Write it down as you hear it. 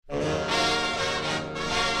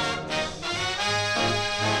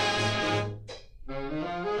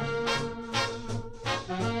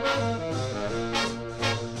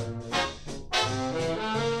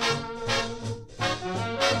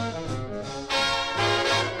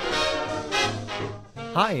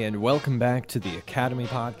Hi, and welcome back to the Academy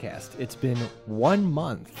Podcast. It's been 1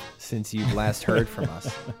 month since you've last heard from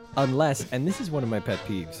us. Unless, and this is one of my pet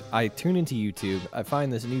peeves, I tune into YouTube, I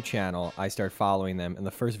find this new channel, I start following them, and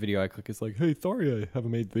the first video I click is like, hey, sorry, I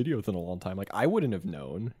haven't made videos in a long time. Like, I wouldn't have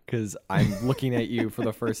known, because I'm looking at you for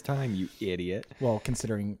the first time, you idiot. Well,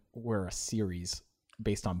 considering we're a series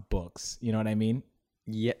based on books, you know what I mean?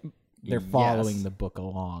 Yeah. They're following the book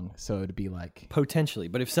along, so it'd be like... Potentially,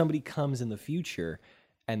 but if somebody comes in the future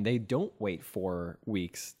and they don't wait 4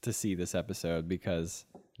 weeks to see this episode because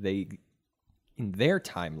they, in their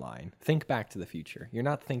timeline, think back to the future. You're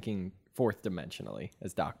not thinking fourth dimensionally,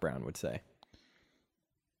 as Doc Brown would say.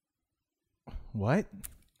 What?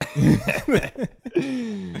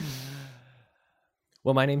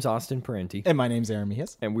 Well, my name's Austin Parenti. And my name's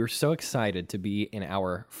Aramis. And we're so excited to be in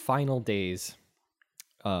our final days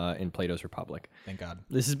in Plato's Republic. Thank God.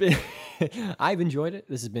 This has been, I've enjoyed it.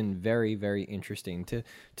 This has been very, very interesting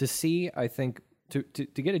to see, I think, to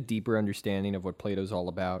get a deeper understanding of what Plato's all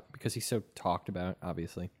about, because he's so talked about,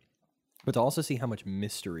 obviously, but to also see how much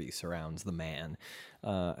mystery surrounds the man,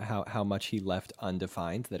 how much he left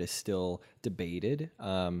undefined that is still debated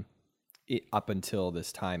up until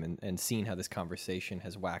this time, and seeing how this conversation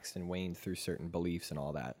has waxed and waned through certain beliefs and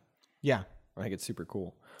all that. Yeah. I think it's super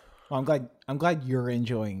cool. Well, I'm glad you're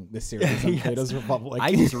enjoying this series on Yes. Plato's Republic.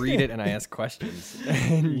 I just read it and I ask questions,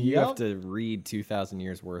 and you have to read 2,000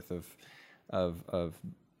 years worth of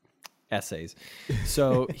essays.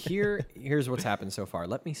 So here's what's happened so far.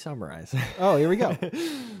 Let me summarize. Oh, here we go.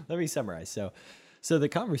 Let me summarize. So the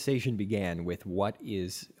conversation began with what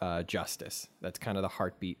is justice. That's kind of the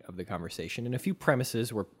heartbeat of the conversation, and a few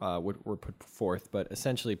premises were put forth. But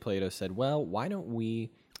essentially, Plato said, "Well, why don't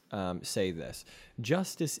we say this?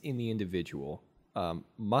 Justice in the individual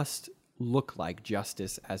must look like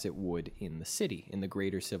justice as it would in the city, in the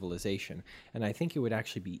greater civilization. And I think it would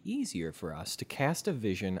actually be easier for us to cast a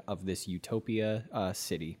vision of this utopia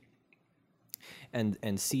city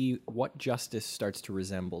and see what justice starts to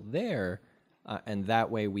resemble there. And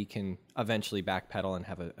that way we can eventually backpedal and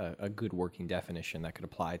have a good working definition that could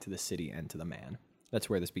apply to the city and to the man." That's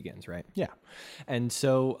where this begins, right? Yeah. And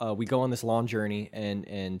so we go on this long journey,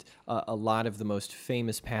 and a lot of the most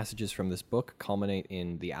famous passages from this book culminate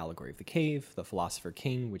in the allegory of the cave, the philosopher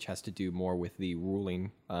king, which has to do more with the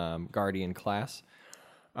ruling guardian class.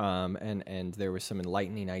 And there were some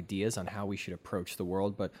enlightening ideas on how we should approach the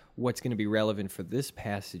world. But what's going to be relevant for this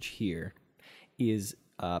passage here is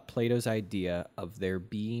Plato's idea of there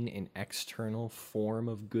being an external form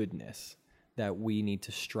of goodness that we need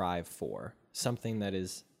to strive for. Something that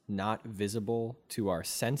is not visible to our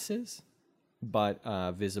senses, but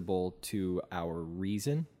visible to our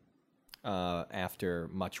reason after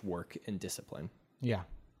much work and discipline. Yeah.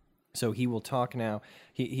 So he will talk now.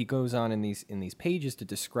 He goes on in these pages to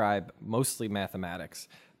describe mostly mathematics,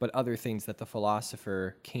 but other things that the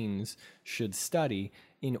philosopher kings should study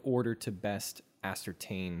in order to best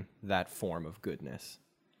ascertain that form of goodness.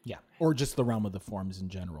 Yeah. Or just the realm of the forms in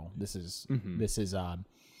general. This is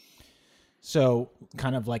so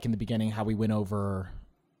kind of like in the beginning, how we went over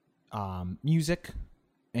music,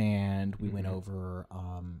 and we went over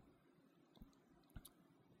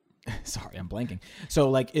sorry, I'm blanking. So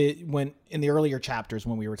like when in the earlier chapters,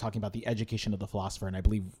 when we were talking about the education of the philosopher, and I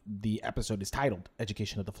believe the episode is titled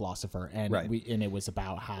Education of the Philosopher, and right. And it was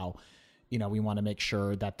about how, we want to make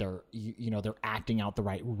sure that they're acting out the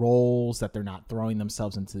right roles, that they're not throwing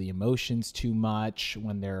themselves into the emotions too much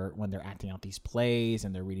when they're acting out these plays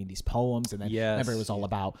and they're reading these poems. And then remember, it was all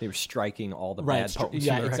about they were striking all the right, bad poems.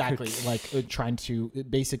 Yeah, exactly. Like trying to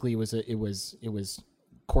basically it was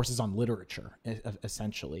courses on literature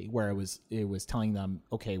essentially, where it was telling them,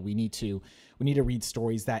 okay, we need to read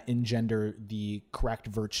stories that engender the correct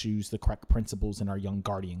virtues, the correct principles in our young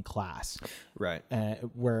guardian class, right?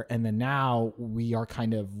 And then now we are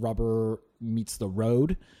kind of rubber meets the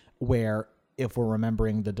road, where if we're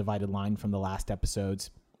remembering the divided line from the last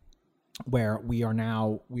episodes, where we are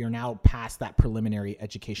now past that preliminary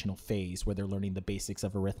educational phase where they're learning the basics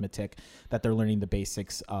of arithmetic, that they're learning the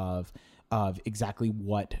basics of exactly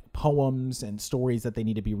what poems and stories that they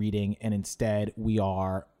need to be reading. And instead we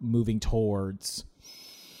are moving towards,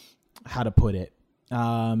 how to put it,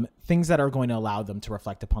 things that are going to allow them to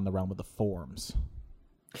reflect upon the realm of the forms.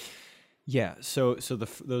 Yeah. So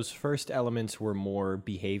those first elements were more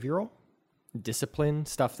behavioral, discipline,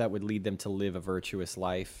 stuff that would lead them to live a virtuous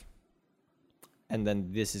life. And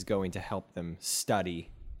then this is going to help them study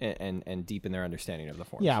and deepen their understanding of the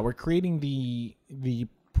forms. Yeah, we're creating the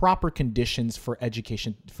proper conditions for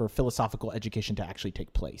education, for philosophical education to actually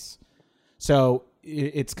take place. So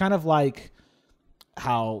it's kind of like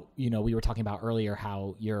how we were talking about earlier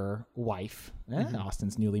how your wife,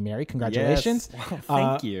 Austin's newly married. Congratulations! Yes. Well,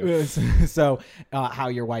 thank you. So how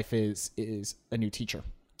your wife is a new teacher,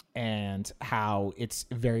 and how it's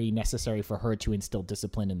very necessary for her to instill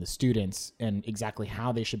discipline in the students and exactly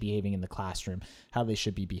how they should be behaving in the classroom, how they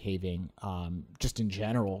should be behaving just in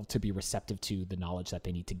general to be receptive to the knowledge that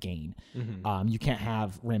they need to gain. You can't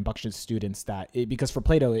have rambunctious students because for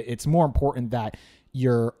Plato, it's more important that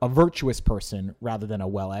you're a virtuous person rather than a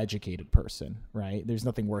well-educated person, right? There's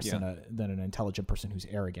nothing worse than an intelligent person who's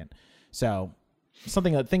arrogant. So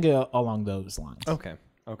something think along those lines.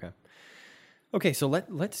 Okay, so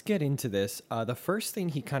let's get into this. The first thing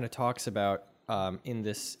he kind of talks about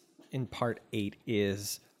in part 8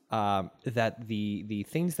 is that the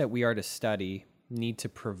things that we are to study need to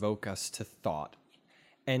provoke us to thought.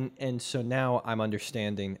 And so now I'm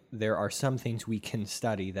understanding there are some things we can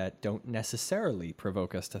study that don't necessarily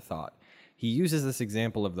provoke us to thought. He uses this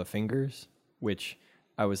example of the fingers, which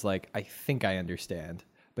I was like, I think I understand.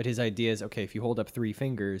 But his idea is, okay, if you hold up 3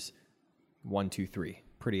 fingers, 1, 2, 3,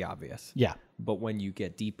 pretty obvious. Yeah. But when you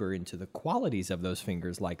get deeper into the qualities of those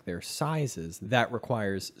fingers, like their sizes, that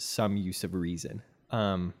requires some use of reason.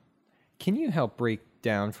 Can you help break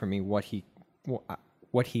down for me what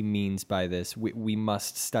he means by this? We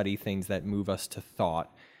must study things that move us to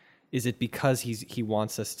thought. Is it because he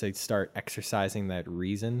wants us to start exercising that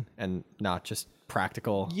reason and not just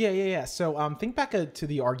practical? Yeah. So think back to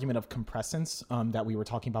the argument of compressance that we were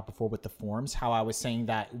talking about before with the forms, how I was saying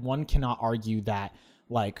that one cannot argue that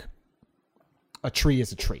like a tree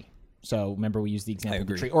is a tree. So remember we used the example of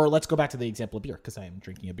the tree. Or let's go back to the example of beer, because I am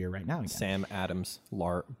drinking a beer right now again. Sam Adams,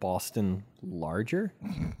 Boston Lager?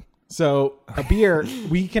 So a beer,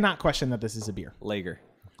 we cannot question that this is a beer. Lager.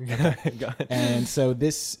 And so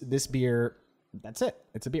this beer, that's it.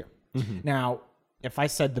 It's a beer. Now, if I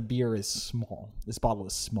said the beer is small, this bottle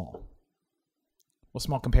is small. Well,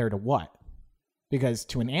 small compared to what? Because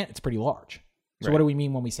to an ant, it's pretty large. So What do we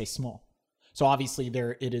mean when we say small? So obviously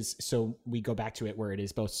there it is. So we go back to it where it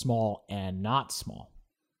is both small and not small.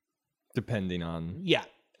 Depending on. Yeah.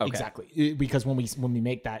 Okay. Exactly. Because when we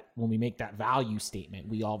make that value statement,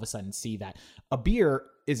 we all of a sudden see that a beer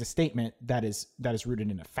is a statement that is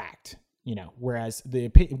rooted in a fact, whereas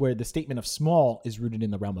where the statement of small is rooted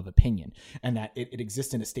in the realm of opinion, and that it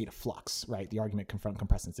exists in a state of flux, right? The argument confront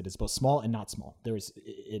compressance. It is both small and not small.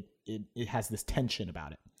 It has this tension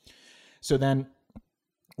about it. So then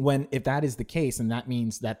if that is the case, and that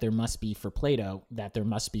means that there must be, for Plato, that there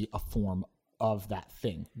must be a form of that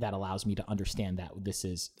thing that allows me to understand that this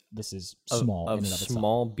is small of in and of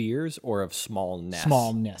small itself. Beers or of smallness.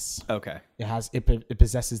 Smallness. Okay. It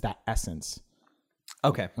possesses that essence.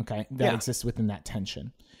 Okay. That exists within that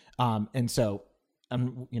tension. And so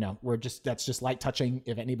that's just light touching.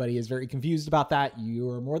 If anybody is very confused about that, you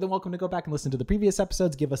are more than welcome to go back and listen to the previous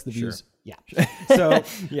episodes. Give us the views. Yeah. So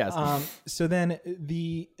yes. So then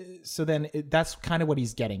that's kind of what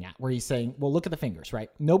he's getting at, where he's saying, well, look at the fingers, right?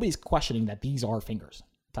 Nobody's questioning that these are fingers.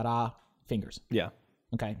 Ta-da, fingers. Yeah.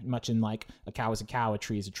 Okay. Much in like a cow is a cow, a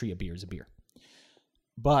tree is a tree, a beer is a beer.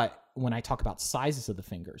 But when I talk about sizes of the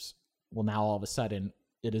fingers, well, now all of a sudden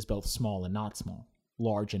it is both small and not small,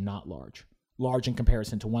 large and not large. Large in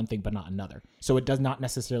comparison to one thing, but not another. So it does not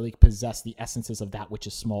necessarily possess the essences of that which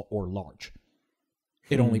is small or large.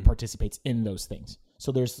 It only participates in those things.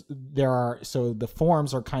 So so the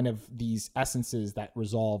forms are kind of these essences that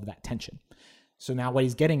resolve that tension. So now what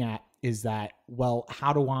he's getting at is that, well,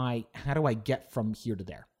 how do I get from here to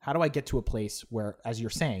there? How do I get to a place where, as you're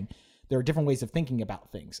saying, there are different ways of thinking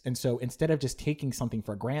about things. And so instead of just taking something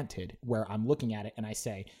for granted, where I'm looking at it and I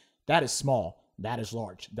say, that is small, that is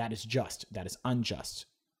large, that is just, that is unjust.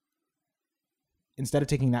 Instead of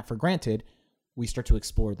taking that for granted, we start to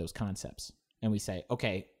explore those concepts. And we say,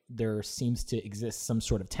 okay, there seems to exist some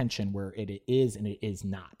sort of tension where it is and it is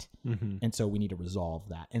not. And so we need to resolve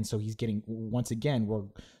that. And so he's getting, once again, we're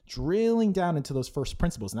drilling down into those first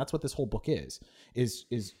principles. And that's what this whole book is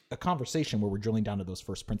a conversation where we're drilling down to those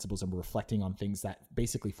first principles and we're reflecting on things that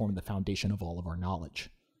basically form the foundation of all of our knowledge.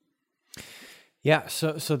 Yeah,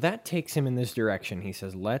 so that takes him in this direction. He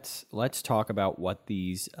says, let's talk about what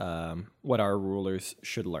what our rulers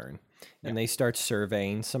should learn. And they start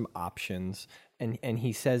surveying some options. And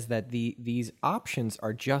he says that these options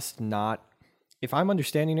are just not, if I'm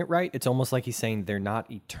understanding it right, it's almost like he's saying they're not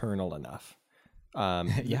eternal enough.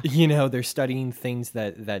 They're studying things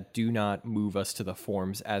that do not move us to the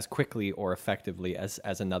forms as quickly or effectively as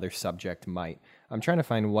another subject might. I'm trying to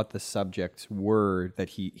find what the subjects were that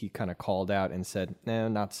he kind of called out and said, no,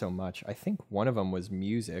 not so much. I think one of them was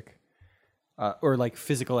music, or like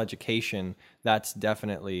physical education. That's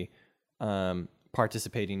definitely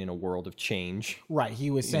participating in a world of change. Right.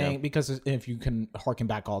 He was saying, because if you can harken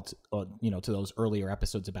back all to, to those earlier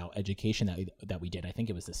episodes about education that we did, I think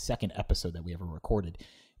it was the second episode that we ever recorded.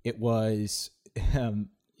 It was, the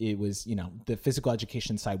physical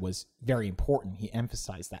education side was very important. He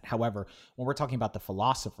emphasized that. However, when we're talking about the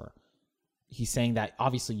philosopher, he's saying that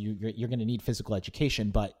obviously you're going to need physical education,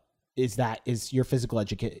 but is your physical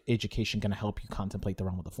education going to help you contemplate the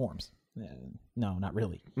realm of the forms? No, not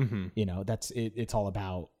really. Mm-hmm. It's all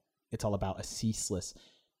about a ceaseless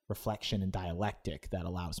reflection and dialectic that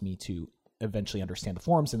allows me to eventually understand the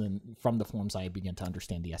forms, and then from the forms I begin to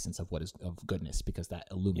understand the essence of what is of goodness, because that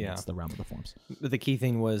illuminates the realm of the forms. The key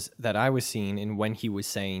thing was that I was seeing, and when he was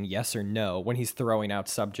saying yes or no, when he's throwing out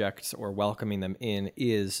subjects or welcoming them in,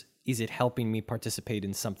 is it helping me participate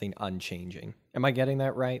in something unchanging? Am I getting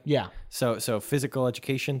that right? Yeah. So physical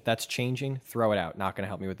education, that's changing, throw it out, not going to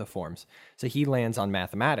help me with the forms. So he lands on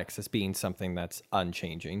mathematics as being something that's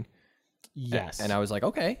unchanging. Yes. And I was like,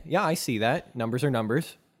 okay, yeah, I see that. Numbers are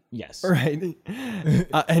numbers. Yes. Right.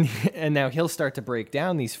 And now he'll start to break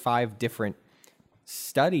down these 5 different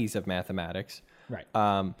studies of mathematics.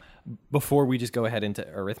 Right. Before we just go ahead into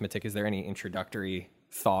arithmetic, is there any introductory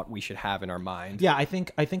thought we should have in our mind? Yeah, I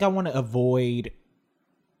think I want to avoid,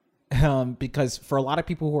 because for a lot of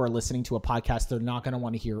people who are listening to a podcast, they're not going to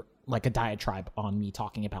want to hear like a diatribe on me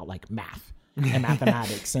talking about like math and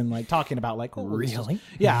mathematics and like talking about like, oh, really?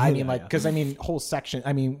 Yeah, I mean, like, because I mean, whole section.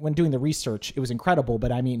 I mean, when doing the research, it was incredible,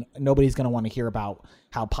 but I mean, nobody's going to want to hear about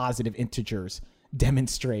how positive integers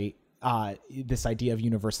demonstrate this idea of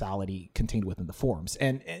universality contained within the forms.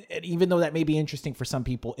 And even though that may be interesting for some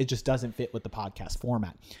people, it just doesn't fit with the podcast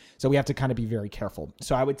format. So we have to kind of be very careful.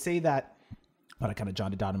 So I would say that what I kind of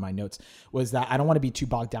jotted down in my notes was that I don't want to be too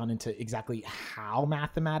bogged down into exactly how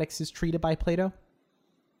mathematics is treated by Plato.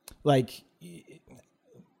 Like,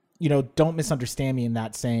 don't misunderstand me in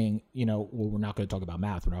that saying, well, we're not going to talk about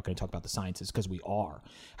math. We're not going to talk about the sciences, because we are.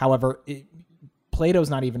 However, Plato's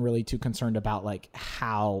not even really too concerned about like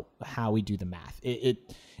how we do the math. It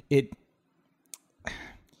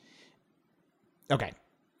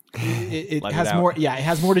has more. Yeah, it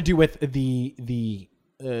has more to do with the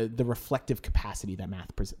reflective capacity that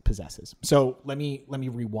math possesses. So let me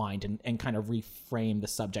rewind and kind of reframe the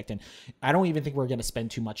subject. And I don't even think we're going to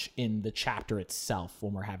spend too much in the chapter itself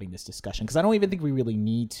when we're having this discussion, because I don't even think we really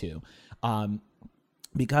need to,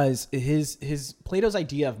 because his Plato's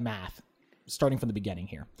idea of math, starting from the beginning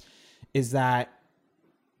here, is that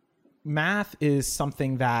math is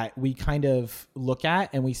something that we kind of look at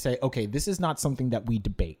and we say, okay, this is not something that we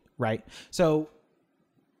debate, right? So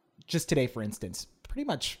just today, for instance, pretty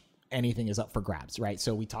much anything is up for grabs, right?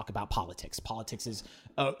 So we talk about politics. Politics is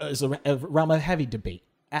a realm of heavy debate.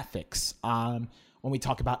 Ethics. When we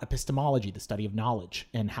talk about epistemology, the study of knowledge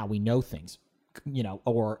and how we know things,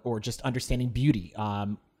 or just understanding beauty.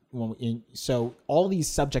 So all these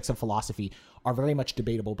subjects of philosophy are very much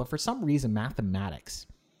debatable, but for some reason, mathematics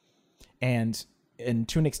and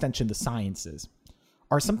to an extension, the sciences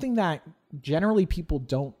are something that generally people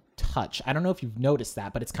don't touch. I don't know if you've noticed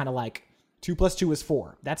that, but it's kind of like 2 + 2 is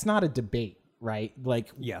 4. That's not a debate, right?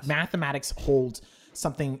 Like, yes. Mathematics holds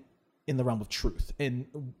something in the realm of truth, and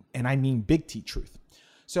I mean big T truth.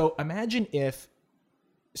 So imagine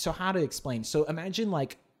how to explain? So imagine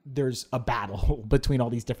like there's a battle between all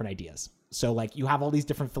these different ideas. So like you have all these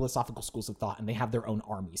different philosophical schools of thought, and they have their own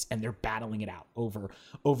armies, and they're battling it out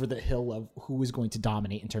over the hill of who is going to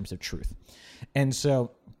dominate in terms of truth. And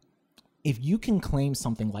so if you can claim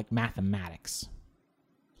something like mathematics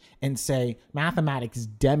and say mathematics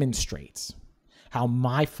demonstrates how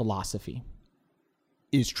my philosophy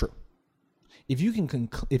is true, if you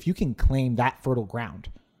can claim that fertile ground,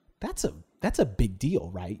 that's a big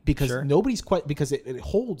deal, right? Because sure. Because it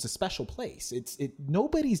holds a special place.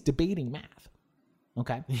 Nobody's debating math.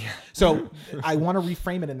 Okay. Yeah. So I want to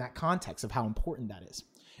reframe it in that context of how important that is.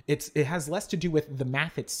 It has less to do with the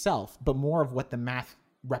math itself, but more of what the math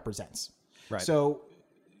represents. Right. So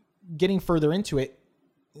getting further into it,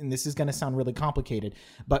 and this is going to sound really complicated,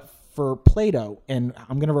 but for Plato, and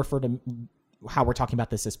I'm going to refer to how we're talking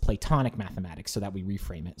about this as Platonic mathematics so that we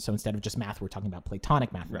reframe it. So instead of just math, we're talking about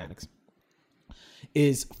Platonic mathematics. Right.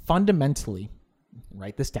 Is fundamentally,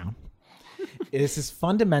 write this down, this is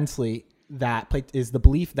fundamentally is the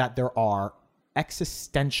belief that there are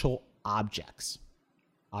existential objects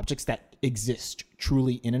that exist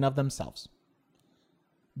truly in and of themselves,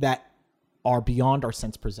 that are beyond our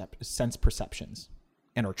sense perceptions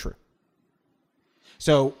and are true.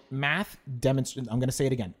 So math demonstrates, I'm going to say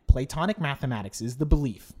it again, Platonic mathematics is the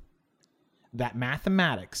belief that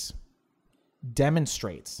mathematics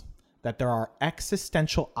demonstrates that there are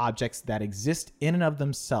existential objects that exist in and of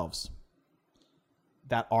themselves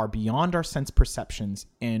that are beyond our sense perceptions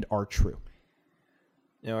and are true.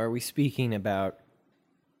 Now, are we speaking about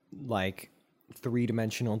like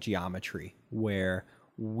three-dimensional geometry where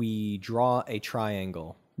we draw a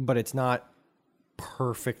triangle, but it's not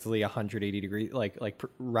perfectly 180 degrees, like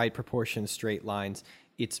right proportion straight lines?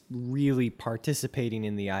 It's really participating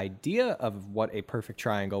in the idea of what a perfect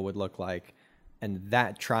triangle would look like, and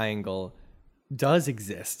that triangle does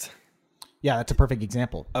exist. Yeah, that's a perfect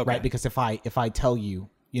example, Okay. right? Because if I tell you,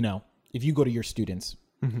 you know, if you go to your students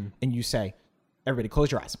and you say, everybody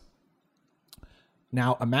close your eyes.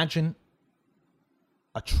 Now imagine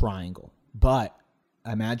a triangle, but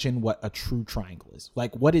imagine what a true triangle is.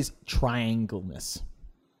 Like, what is triangleness?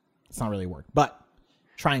 It's not really a word, but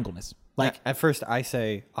triangleness. Like, At first I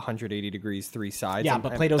say 180 degrees, three sides. yeah, and-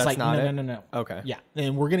 but and Plato's that's like, not no, it? no. Okay. Yeah,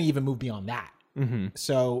 and we're going to even move beyond that. Mm-hmm.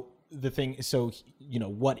 So you know,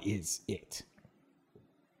 what is it?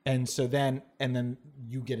 And so then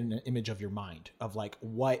you get an image of your mind of like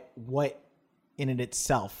what in it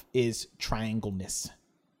itself is triangleness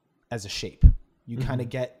as a shape. You kind of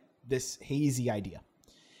get this hazy idea.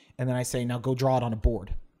 And then I say, now go draw it on a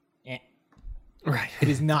board. Right. It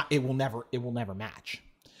is not, it will never match.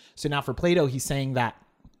 So now for Plato, he's saying that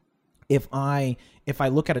if I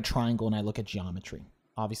look at a triangle and I look at geometry,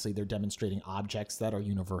 obviously they're demonstrating objects that are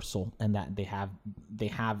universal and that they have,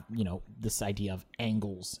 you know, this idea of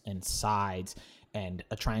angles and sides, and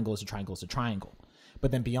a triangle is a triangle is a triangle.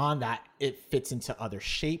 But then beyond that, it fits into other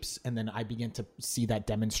shapes. And then I begin to see that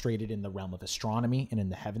demonstrated in the realm of astronomy and in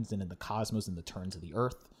the heavens and in the cosmos and the turns of the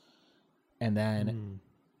earth. And then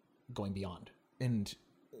going beyond. And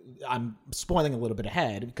I'm spoiling a little bit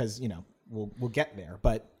ahead because, you know, we'll get there.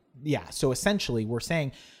 But yeah, so essentially we're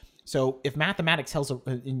saying, so if mathematics tells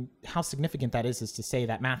how significant that is to say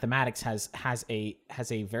that mathematics has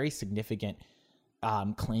a very significant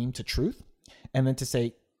claim to truth, and then to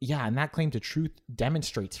say, yeah, and that claim to truth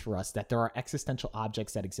demonstrates for us that there are existential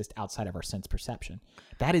objects that exist outside of our sense perception.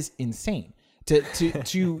 That is insane. To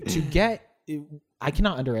get, I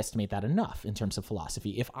cannot underestimate that enough in terms of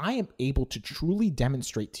philosophy. If I am able to truly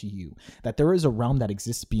demonstrate to you that there is a realm that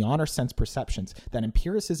exists beyond our sense perceptions, that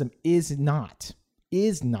empiricism is not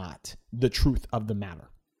the truth of the matter.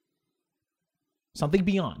 Something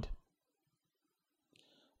beyond.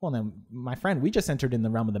 Well, then, my friend, we just entered in the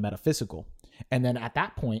realm of the metaphysical. And then at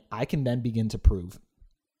that point, I can then begin to prove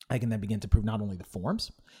not only the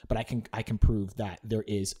forms, but I can prove that there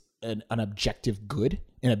is an objective good,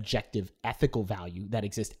 an objective ethical value that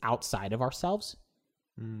exists outside of ourselves.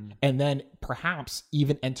 And then perhaps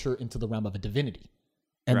even enter into the realm of a divinity.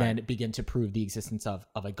 And Right. then begin to prove the existence of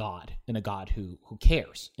a God, and a God who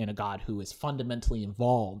cares, and a God who is fundamentally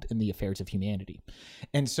involved in the affairs of humanity.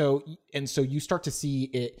 And so you start to see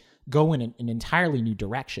it go in an entirely new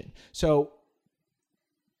direction. So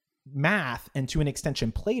math, and to an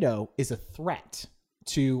extension Plato, is a threat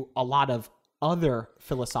to a lot of other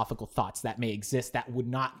philosophical thoughts that may exist that would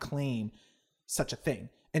not claim such a thing.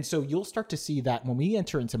 And so you'll start to see that when we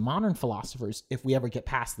enter into modern philosophers, if we ever get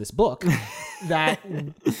past this book, that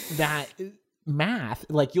math,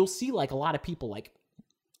 like you'll see like a lot of people like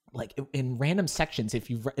in random sections, if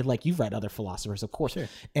you've read other philosophers, of course, Sure.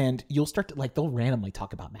 and you'll start to like, they'll randomly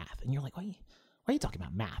talk about math, and you're like, why are you talking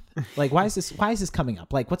about math? Like, why is this coming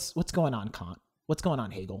up? Like, what's going on, Kant? What's going on,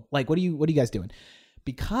 Hegel? Like, what are you guys doing?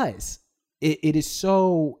 Because it is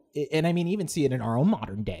so, and I mean, even see it in our own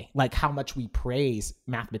modern day, like how much we praise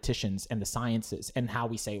mathematicians and the sciences, and how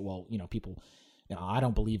we say, well, you know, people, you know, I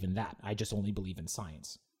don't believe in that. I just only believe in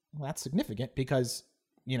science. Well, that's significant because,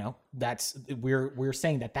 you know, that's, we're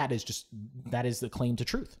saying that is the claim to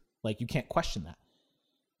truth. Like, you can't question that.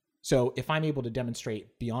 So if I'm able to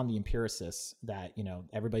demonstrate beyond the empiricists that, you know,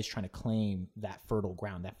 everybody's trying to claim that fertile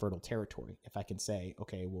ground, that fertile territory, if I can say,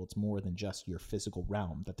 okay, well, it's more than just your physical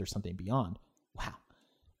realm, that there's something beyond, wow,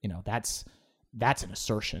 you know, that's an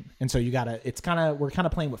assertion. And so we're kind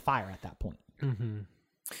of playing with fire at that point. Mm-hmm.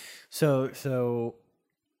 So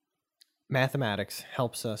mathematics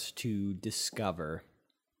helps us to discover,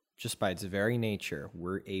 just by its very nature,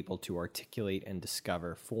 we're able to articulate and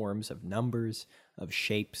discover forms of numbers, of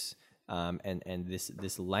shapes, and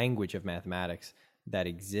this language of mathematics that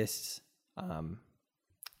exists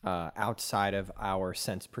outside of our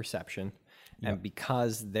sense perception. Yep. And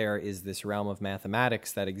because there is this realm of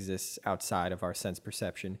mathematics that exists outside of our sense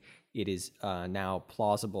perception, it is now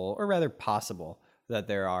plausible, or rather possible, that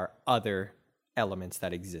there are other elements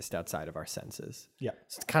that exist outside of our senses. Yeah.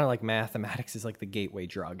 So it's kind of like mathematics is like the gateway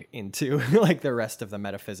drug into like the rest of the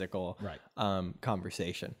metaphysical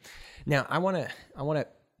conversation. Now, I want to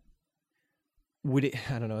would it,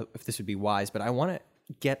 I don't know if this would be wise, but I want to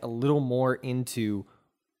get a little more into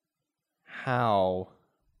how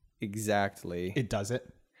exactly it does it.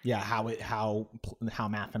 Yeah, how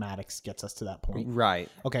mathematics gets us to that point. Right.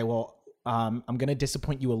 Okay, well, I'm going to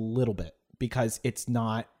disappoint you a little bit because it's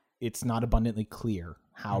not abundantly clear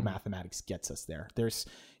how mathematics gets us there. There's,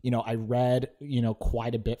 I read,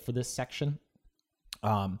 quite a bit for this section.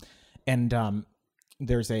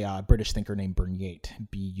 There's a British thinker named Burnyate,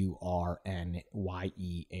 Burnyeat,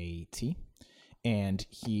 and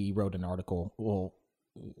he wrote an article,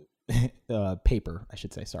 paper, I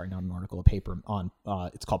should say, sorry, not an article, a paper on,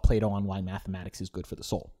 it's called Plato on Why Mathematics is Good for the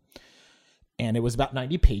Soul. And it was about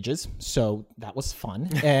 90 pages, so that was fun.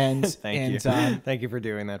 And Thank you. Thank you for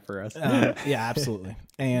doing that for us. Yeah, absolutely.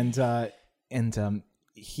 And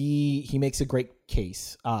he makes a great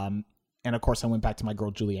case. And of course, I went back to my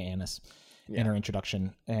girl Julia Annis in her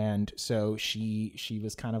introduction, and so she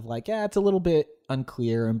was kind of like, yeah, it's a little bit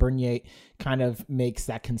unclear. And Burnyate kind of makes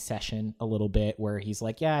that concession a little bit, where he's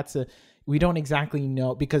like, yeah, we don't exactly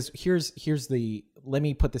know, because let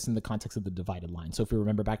me put this in the context of the divided line. So if we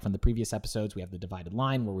remember back from the previous episodes, we have the divided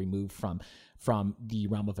line where we move from the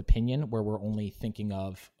realm of opinion, where we're only thinking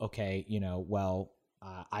of, okay,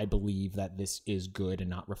 I believe that this is good, and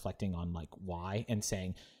not reflecting on like why, and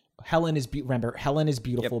saying Helen is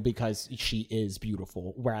beautiful because she is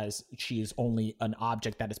beautiful, whereas she is only an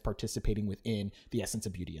object that is participating within the essence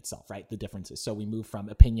of beauty itself, right? The differences. So we move from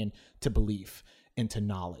opinion to belief into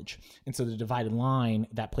knowledge. And so the divided line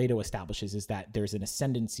that Plato establishes is that there's an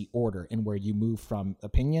ascendancy order in where you move from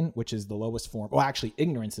opinion, which is the lowest form. Well, actually,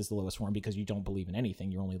 ignorance is the lowest form because you don't believe in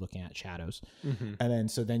anything. You're only looking at shadows. Mm-hmm. And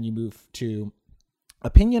then you move to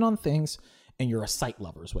opinion on things, and you're a sight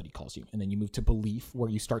lover is what he calls you. And then you move to belief, where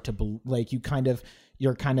you start to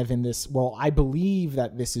you're kind of in this, well, I believe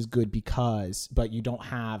that this is good because, but you don't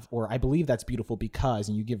have, or I believe that's beautiful because,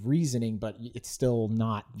 and you give reasoning, but it's still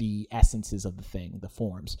not the essences of the thing, the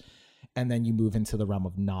forms. And then you move into the realm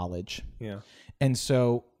of knowledge. Yeah. And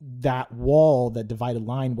so that wall, that divided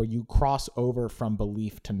line where you cross over from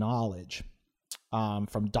belief to knowledge, from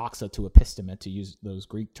doxa to episteme, to use those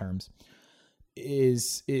Greek terms,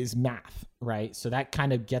 is math, right? So that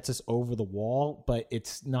kind of gets us over the wall, but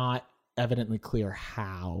it's not evidently clear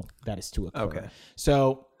how that is to occur. Okay.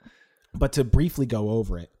 So, but to briefly go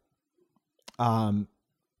over it,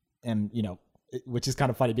 which is kind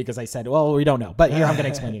of funny because I said, well, we don't know, but here I'm going to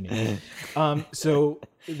explain it anyway. So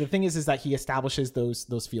the thing is that he establishes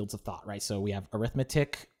those fields of thought, right? So we have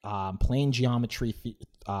arithmetic, plane geometry,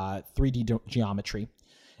 3D geometry,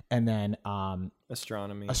 and then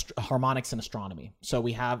astronomy, harmonics, and astronomy. So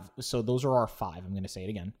those are our five. I'm going to say it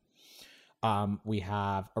again. We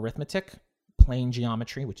have arithmetic, plane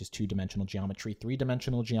geometry, which is 2-dimensional geometry,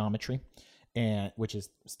 3-dimensional geometry, and which is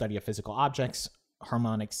study of physical objects,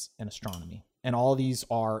 harmonics, and astronomy. And all of these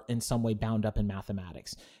are in some way bound up in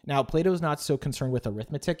mathematics. Now, Plato's not so concerned with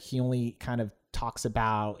arithmetic. He only kind of talks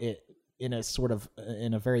about it in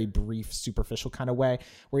a very brief, superficial kind of way,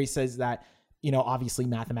 where he says that, obviously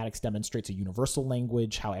mathematics demonstrates a universal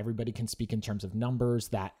language, how everybody can speak in terms of numbers,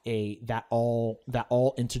 that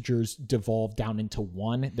all integers devolve down into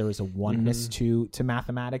one. There is a oneness to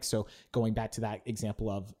mathematics. So going back to that example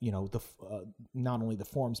of, not only the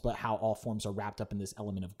forms, but how all forms are wrapped up in this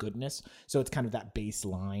element of goodness. So it's kind of that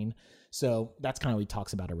baseline. So that's kind of what he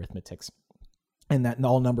talks about arithmetics. And that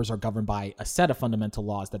all numbers are governed by a set of fundamental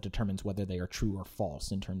laws that determines whether they are true or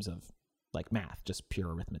false in terms of like math, just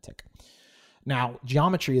pure arithmetic. Now,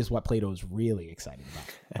 geometry is what Plato is really excited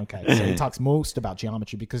about. Okay, so he talks most about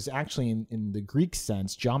geometry because actually in the Greek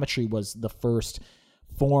sense, geometry was the first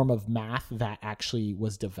form of math that actually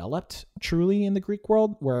was developed truly in the Greek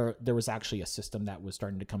world, where there was actually a system that was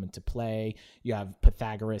starting to come into play. You have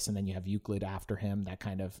Pythagoras, and then you have Euclid after him, that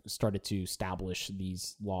kind of started to establish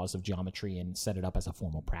these laws of geometry and set it up as a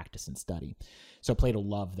formal practice and study. So Plato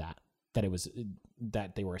loved that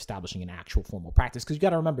they were establishing an actual formal practice, because you got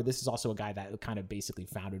to remember, this is also a guy that kind of basically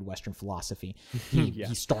founded Western philosophy.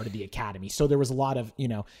 He started the academy, so there was a lot of,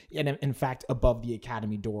 and in fact, above the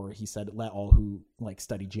academy door, he said, "Let all who like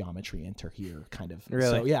study geometry enter here." Kind of. Really?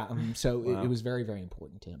 So yeah. Wow. It was very, very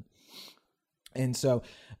important to him. And so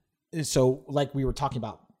like we were talking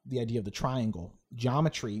about the idea of the triangle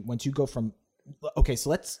geometry. Once you go from, okay, so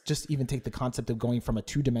let's just even take the concept of going from a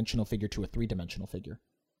 2-dimensional figure to a 3-dimensional figure.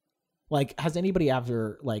 Like, has anybody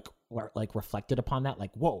ever like reflected upon that?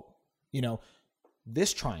 Like, whoa,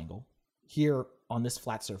 this triangle here on this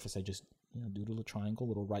flat surface, I just doodled a triangle,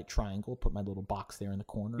 little right triangle, put my little box there in the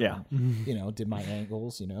corner. Yeah. And, did my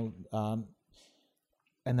angles. And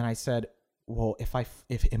then I said, well,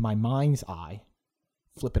 if in my mind's eye,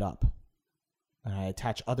 flip it up, and I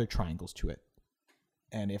attach other triangles to it,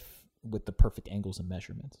 and if with the perfect angles and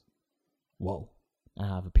measurements, whoa, I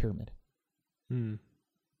have a pyramid. I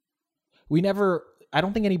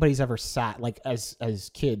don't think anybody's ever sat, like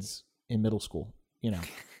as kids in middle school,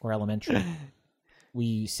 or elementary,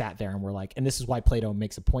 we sat there and we're like, and this is why Plato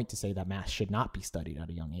makes a point to say that math should not be studied at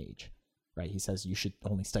a young age, right? He says you should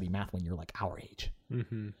only study math when you're like our age,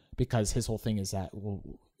 because his whole thing is that, well,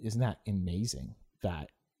 isn't that amazing that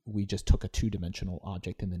we just took a 2-dimensional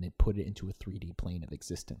object and then they put it into a 3D plane of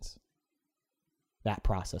existence? That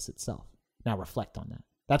process itself. Now reflect on that.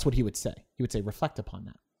 That's what he would say. He would say, reflect upon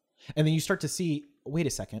that. And then you start to see, wait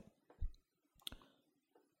a second,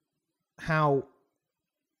 how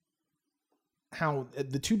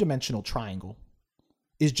the 2-dimensional triangle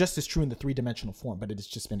is just as true in the 3-dimensional form, but it has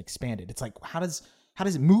just been expanded. It's like, how does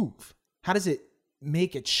it move? How does it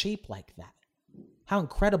make its shape like that? How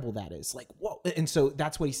incredible that is. Like, whoa. And so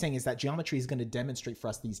that's what he's saying, is that geometry is going to demonstrate for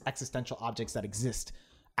us these existential objects that exist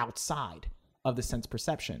outside of the sense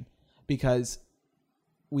perception, because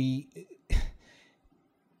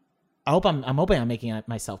I'm hoping I'm making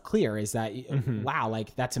myself clear, is that, wow,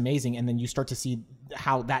 like that's amazing. And then you start to see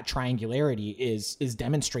how that triangularity is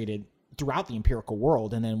demonstrated throughout the empirical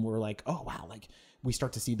world. And then we're like, oh, wow, like we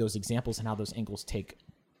start to see those examples and how those angles take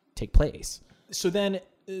place. So then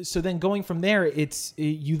going from there,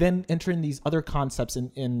 you then enter in these other concepts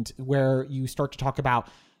and where you start to talk about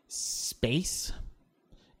space,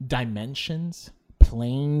 dimensions,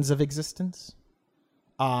 planes of existence,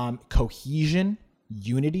 cohesion,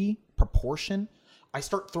 unity, proportion. I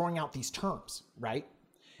start throwing out these terms, right?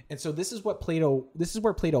 And so this is where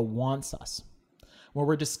Plato wants us, when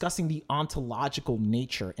we're discussing the ontological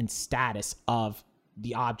nature and status of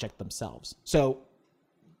the object themselves. So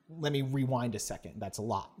let me rewind a second. That's a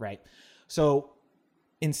lot, right? So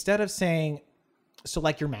instead of saying, so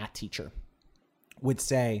like your math teacher would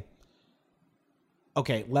say,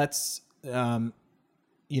 okay, let's,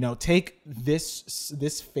 take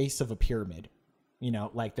this face of a pyramid.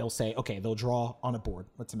 Like they'll say, okay, they'll draw on a board.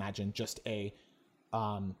 Let's imagine just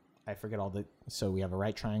I forget so we have a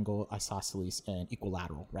right triangle, isosceles, and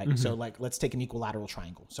equilateral, right? So like, let's take an equilateral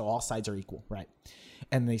triangle. So all sides are equal, right?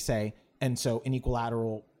 And they say, and so in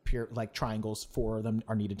equilateral triangles, 4 of them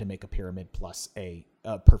are needed to make a pyramid plus a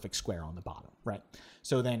perfect square on the bottom, right?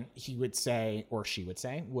 So then he would say, or she would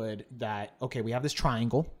say, that, okay, we have this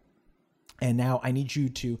triangle, and now I need you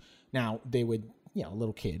to, they would, a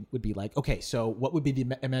little kid would be like, okay, so what would be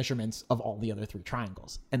the measurements of all the other 3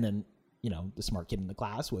 triangles? And then, the smart kid in the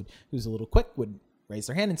class who's a little quick, would raise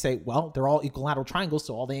their hand and say, well, they're all equilateral triangles,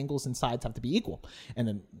 so all the angles and sides have to be equal, and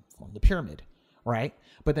then form the pyramid, right?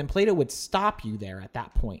 But then Plato would stop you there at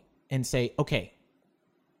that point and say, okay,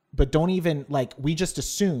 but don't even, like, we just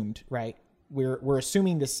assumed, right? We're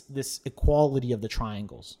assuming this equality of the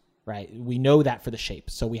triangles, right? We know that for the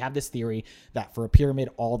shape. So we have this theory that for a pyramid,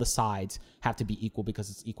 all the sides have to be equal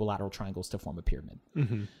because it's equilateral triangles to form a pyramid.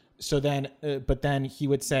 So then, but then he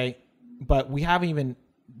would say, but we haven't even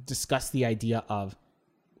discussed the idea of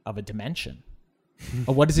a dimension.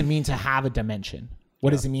 What does it mean to have a dimension?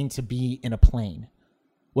 What does it mean to be in a plane?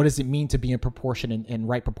 What does it mean to be in proportion and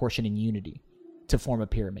right proportion and unity to form a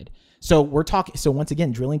pyramid? So we're talking. So once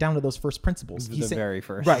again, drilling down to those first principles. Very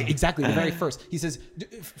first, right? Exactly, the very first. He says,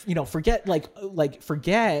 forget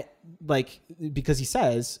because he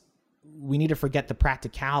says we need to forget the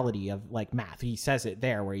practicality of like math. He says it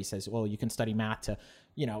there where he says, well, you can study math to,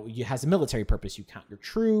 it has a military purpose. You count your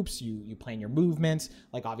troops, you plan your movements.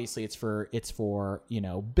 Like obviously it's for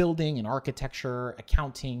building and architecture,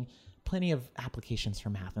 accounting, plenty of applications for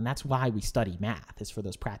math. And that's why we study math, is for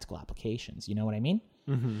those practical applications. You know what I mean?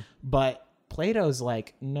 But Plato's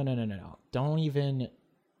like, no. Don't even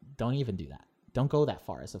do that. Don't go that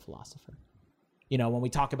far as a philosopher. When we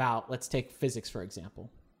talk about, let's take physics, for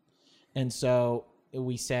example. And so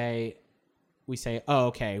we say, oh,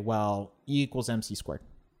 okay, well, E equals MC squared.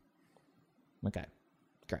 Okay,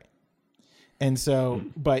 great. And so,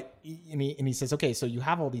 and he says, okay, so you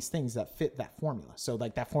have all these things that fit that formula. So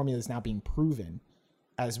like that formula is now being proven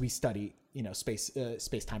as we study,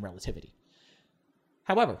 space-time relativity.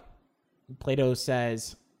 However, Plato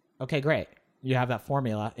says, okay, great. You have that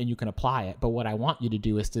formula and you can apply it. But what I want you to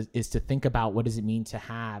do is to think about, what does it mean to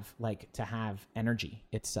have energy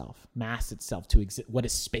itself, mass itself, to exist? What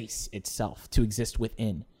is space itself to exist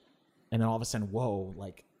within? And then all of a sudden, whoa,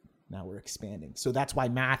 like now we're expanding. So that's why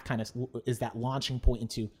math kind of is that launching point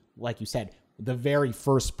into, like you said, the very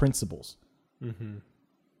first principles.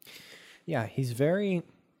 Yeah, he's very,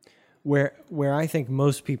 where I think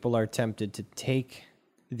most people are tempted to take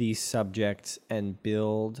these subjects and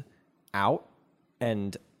build out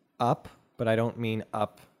and up, but I don't mean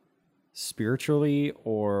up spiritually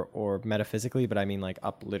or metaphysically, but I mean like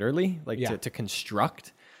up literally, like to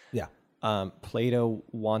construct. Yeah. Plato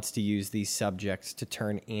wants to use these subjects to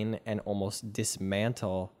turn in and almost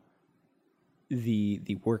dismantle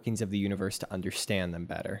the workings of the universe to understand them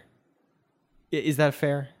better. Is that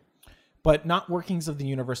fair? But not workings of the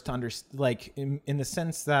universe to understand, like in the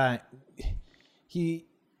sense that he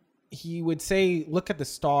would say, look at the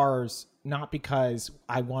stars, not because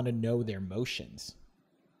I want to know their motions.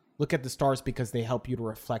 Look at the stars because they help you to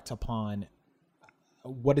reflect upon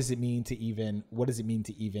what does it mean to even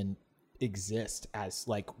exist, as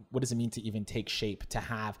like, what does it mean to even take shape, to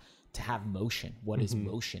have motion? What is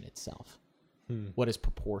motion itself? What is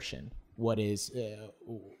proportion? What does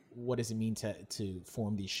it mean to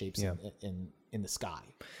form these shapes in the sky?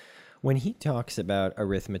 When he talks about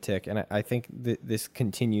arithmetic, and I think this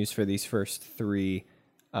continues for these first three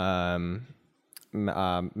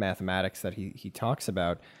mathematics that he talks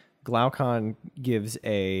about, Glaucon gives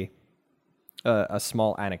a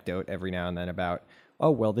small anecdote every now and then about,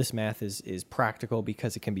 oh, well, this math is practical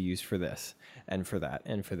because it can be used for this and for that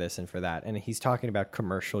and for this and for that. And he's talking about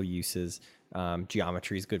commercial uses.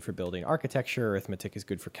 Geometry is good for building architecture. Arithmetic is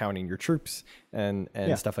good for counting your troops and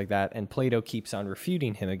stuff like that. And Plato keeps on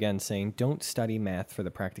refuting him again, saying, don't study math for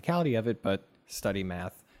the practicality of it, but study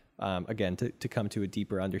math, again, to come to a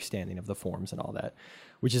deeper understanding of the forms and all that,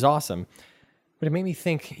 which is awesome. But it made me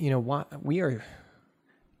think,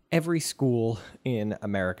 every school in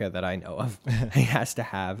America that I know of has to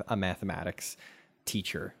have a mathematics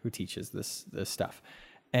teacher who teaches this stuff.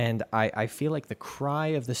 And I feel like the cry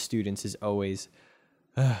of the students is always,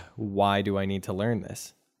 why do I need to learn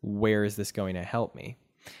this? Where is this going to help me?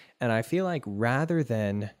 And I feel like rather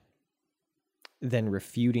than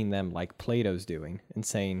refuting them like Plato's doing and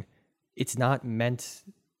saying, it's not meant,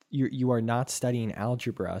 you are not studying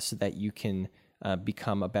algebra so that you can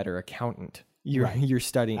become a better accountant. You're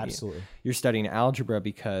studying algebra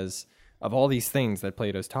because of all these things that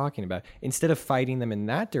Plato's talking about. Instead of fighting them in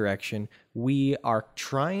that direction, we are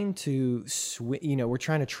trying to we're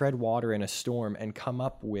trying to tread water in a storm and come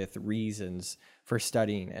up with reasons for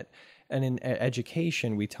studying it. And in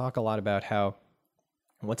education, we talk a lot about how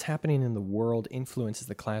what's happening in the world influences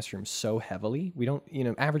the classroom so heavily. We don't,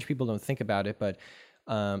 average people don't think about it, but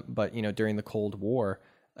during the Cold War,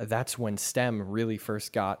 that's when STEM really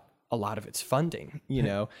first got a lot of its funding,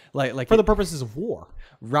 like for the purposes of war,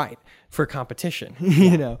 right? For competition,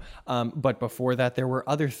 But before that, there were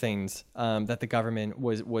other things that the government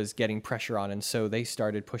was getting pressure on, and so they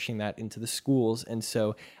started pushing that into the schools. And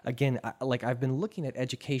so again, I've been looking at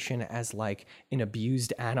education as like an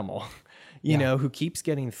abused animal, who keeps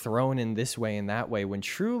getting thrown in this way and that way. When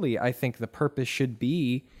truly, I think the purpose should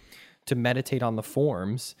be to meditate on the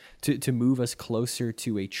forms, to move us closer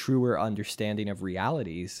to a truer understanding of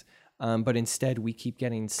realities. But instead, we keep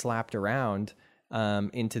getting slapped around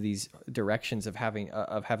into these directions of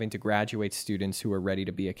having to graduate students who are ready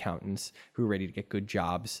to be accountants, who are ready to get good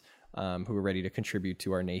jobs, who are ready to contribute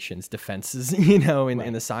to our nation's defenses,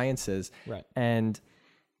 in the sciences. Right. And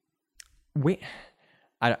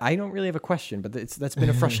I don't really have a question, but that's been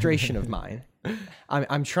a frustration of mine.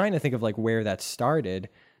 I'm trying to think of like where that started,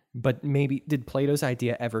 but maybe did Plato's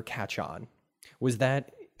idea ever catch on? Was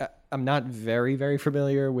that... I'm not very, very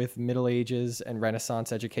familiar with Middle Ages and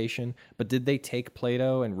Renaissance education, but did they take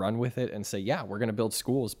Plato and run with it and say, yeah, we're going to build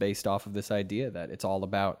schools based off of this idea that it's all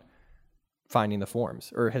about finding the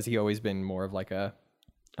forms? Or has he always been more of like a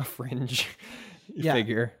fringe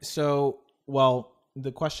figure? So, well,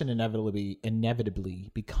 the question inevitably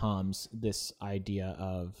becomes this idea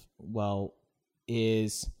of, well,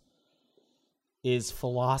 is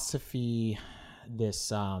philosophy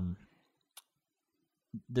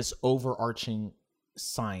this overarching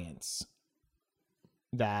science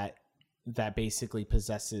that basically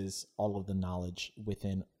possesses all of the knowledge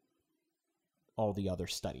within all the other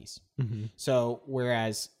studies. Mm-hmm. So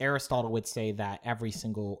whereas Aristotle would say that every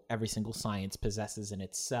single science possesses in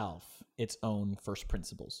itself its own first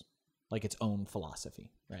principles, like its own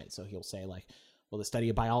philosophy, right? So he'll say like, well, the study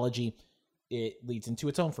of biology, it leads into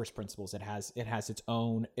its own first principles. It has its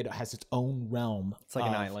own realm. It's like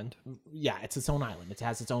an island. Yeah, it's its own island. It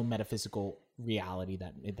has its own metaphysical reality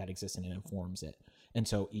that exists and it informs it. And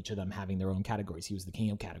so each of them having their own categories. He was the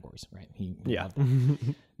king of categories, right? He loved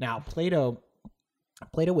that. Now Plato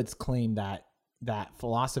would claim that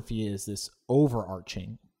philosophy is this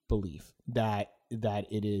overarching belief that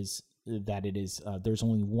it is there's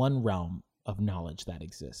only one realm of knowledge that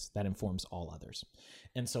exists that informs all others.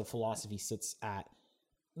 And so philosophy sits at,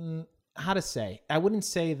 how to say, I wouldn't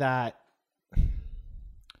say that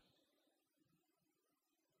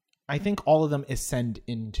I think all of them ascend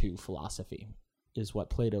into philosophy, is what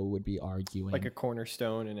Plato would be arguing. Like a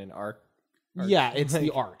cornerstone and an arch. Yeah, it's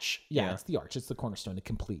the arch. Yeah. It's the arch. It's the cornerstone that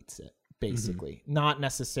completes it, basically. Not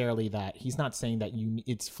necessarily that he's not saying that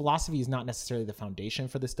it's philosophy is not necessarily the foundation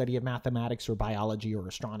for the study of mathematics or biology or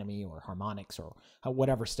astronomy or harmonics or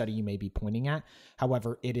whatever study you may be pointing at.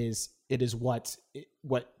 However, it is what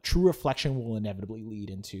true reflection will inevitably lead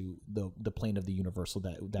into the plane of the universal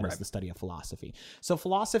that is the study of philosophy. So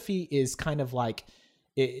philosophy is kind of like,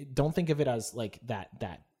 don't think of it as like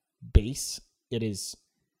that base. It is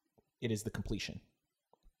the completion.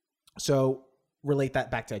 So relate that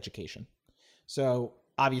back to education. So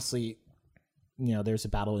obviously, there's a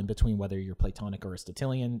battle in between whether you're Platonic or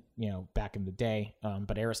Aristotelian, back in the day.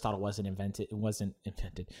 But Aristotle wasn't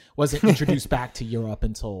introduced back to Europe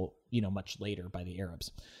until, much later by the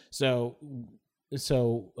Arabs. So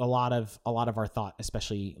a lot of our thought,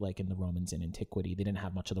 especially like in the Romans in antiquity, they didn't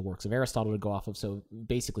have much of the works of Aristotle to go off of. So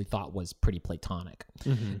basically thought was pretty Platonic.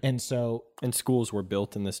 And schools were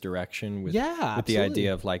built in this direction with absolutely. the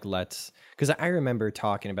idea of like, because I remember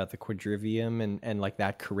talking about the quadrivium and like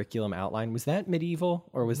that curriculum outline. Was that medieval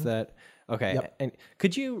or was that, okay. Yep. And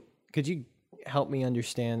could you help me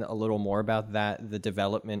understand a little more about that, the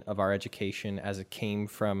development of our education as it came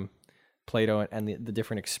from Plato and the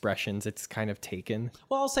different expressions it's kind of taken?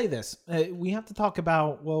 Well, I'll say this: we have to talk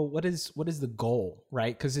about what is the goal,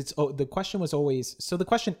 right? Because the question was always the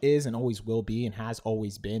question is and always will be and has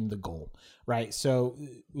always been the goal, right? So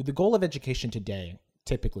the goal of education today,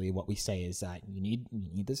 typically, what we say is that you need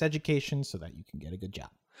this education so that you can get a good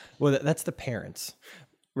job. Well, that's the parents.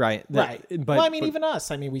 Right. Right. But even us.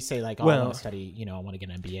 I mean, we say like, I want to study, I want to get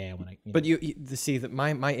an MBA. I want to. But you see that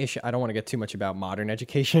my issue. I don't want to get too much about modern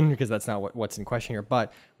education because that's not what's in question here.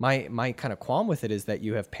 But my kind of qualm with it is that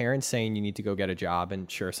you have parents saying you need to go get a job, and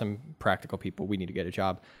sure, some practical people, we need to get a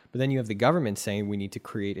job. But then you have the government saying we need to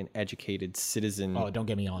create an educated citizen. Oh, don't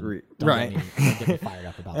get me on. Right. Don't get me fired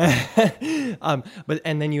up about that.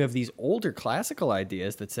 And then you have these older classical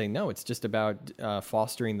ideas that say, no, it's just about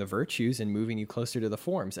fostering the virtues and moving you closer to the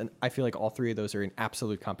forms. And I feel like all three of those are in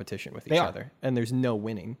absolute competition with each other. And there's no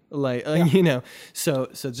winning. So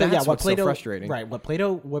that's what's so frustrating. Right. What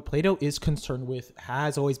Plato is concerned with,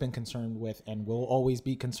 has always been concerned with, and will always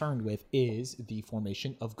be concerned with is the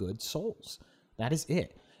formation of good souls. That is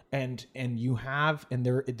it. And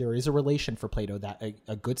there is a relation for Plato that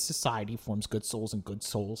a good society forms good souls and good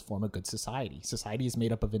souls form a good society. Society is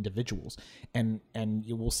made up of individuals, and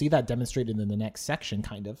you will see that demonstrated in the next section,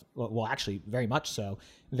 kind of. Well, actually, very much so.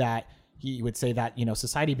 That he would say that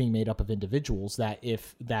society being made up of individuals, that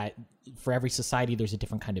for every society there's a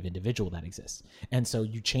different kind of individual that exists, and so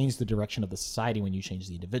you change the direction of the society when you change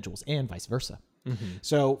the individuals, and vice versa. Mm-hmm.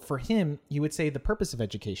 So for him, you would say the purpose of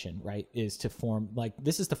education, right, is to form, like,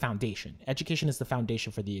 this is the foundation. Education is the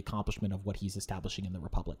foundation for the accomplishment of what he's establishing in the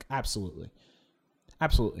Republic. Absolutely.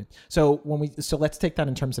 So let's take that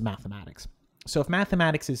in terms of mathematics. So if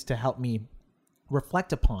mathematics is to help me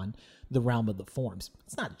reflect upon the realm of the forms,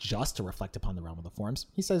 it's not just to reflect upon the realm of the forms.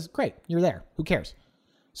 He says, great, you're there. Who cares?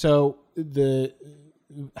 So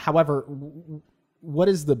however, what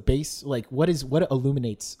is the base? Like, what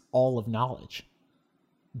illuminates all of knowledge?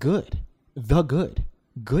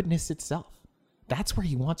 Goodness itself. That's where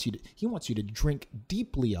he wants you to drink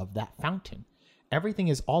deeply of that fountain. Everything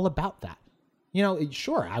is all about that.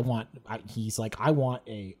 Sure, I want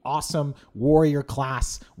a awesome warrior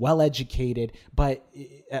class, well-educated, but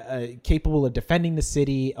capable of defending the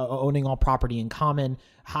city, owning all property in common,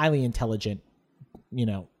 highly intelligent,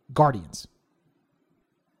 guardians.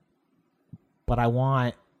 But I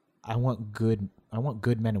want good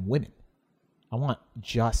men and women. I want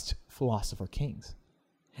just philosopher kings.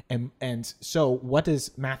 And so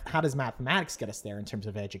how does mathematics get us there in terms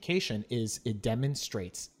of education? Is it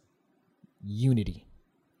demonstrates unity.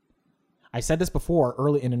 I said this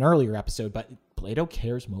before in an earlier episode, but Plato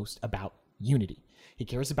cares most about unity. He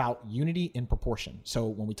cares about unity in proportion. So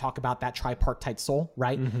when we talk about that tripartite soul,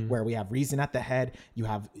 right, where we have reason at the head, you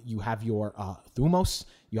have your thumos,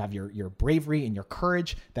 you have your bravery and your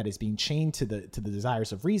courage that is being chained to the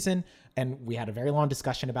desires of reason. And we had a very long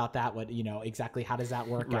discussion about that. Exactly how does that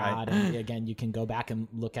work out? And again, you can go back and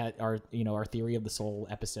look at our theory of the soul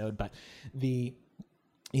episode, but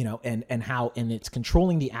and how it's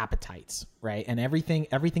controlling the appetites, right? And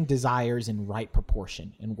everything desires in right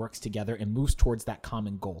proportion and works together and moves towards that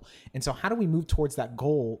common goal. And so how do we move towards that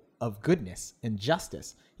goal of goodness and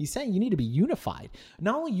justice? He's saying you need to be unified.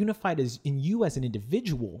 Not only unified as in you as an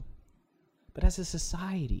individual, but as a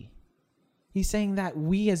society. He's saying that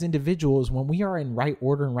we as individuals, when we are in right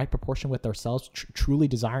order and right proportion with ourselves, truly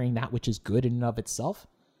desiring that which is good in and of itself,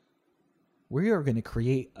 We are going to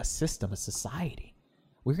create a system, a society.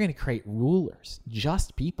 We're going to create rulers,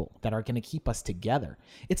 just people that are going to keep us together.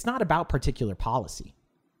 It's not about particular policy.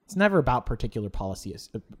 It's never about particular policy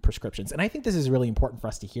prescriptions. And I think this is really important for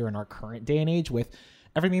us to hear in our current day and age with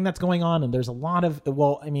everything that's going on. And there's a lot of,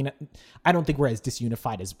 I don't think we're as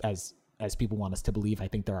disunified as people want us to believe. I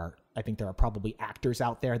think there are probably actors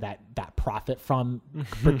out there that profit from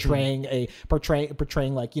portraying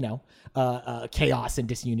like, chaos and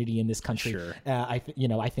disunity in this country. Sure. I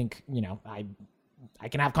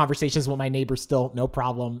can have conversations with my neighbors still, no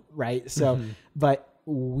problem. Right. So, but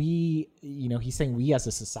he's saying we as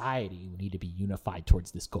a society, we need to be unified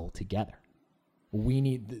towards this goal together. We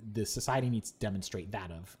need the society needs to demonstrate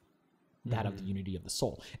that of the unity of the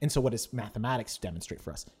soul. And so what does mathematics demonstrate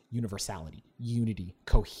for us? Universality, unity,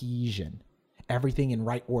 cohesion, everything in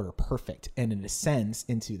right order, perfect. And it ascends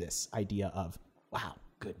into this idea of, wow,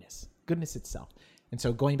 goodness itself. And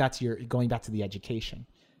so going back to the education,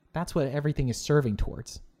 that's what everything is serving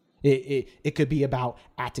towards. It could be about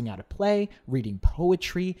acting out a play, reading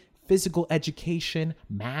poetry, physical education,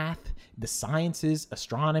 math, the sciences,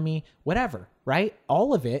 astronomy, whatever, right?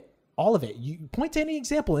 All of it. You point to any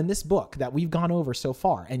example in this book that we've gone over so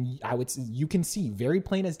far, and you can see very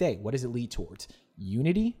plain as day, what does it lead towards?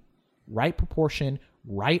 Unity, right proportion,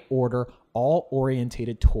 right order, all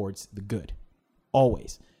orientated towards the good,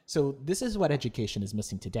 always. So this is what education is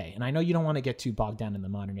missing today. And I know you don't want to get too bogged down in the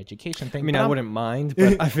modern education thing. I mean, I wouldn't mind,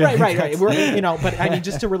 but I feel right. But I mean,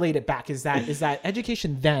 just to relate it back, is that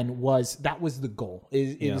education then was the goal.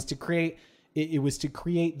 It was to create. It was to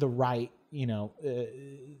create the right,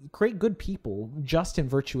 create good people, just and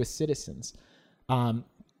virtuous citizens.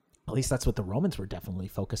 At least that's what the Romans were definitely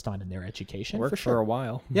focused on in their education. Worked for a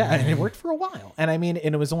while. Yeah, and it worked for a while. And I mean,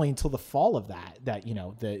 and it was only until the fall of that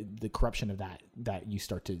the corruption of that you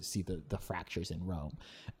start to see the fractures in Rome.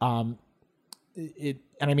 And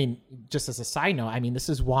I mean, just as a side note, I mean, this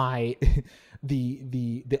is why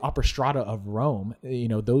the upper strata of Rome,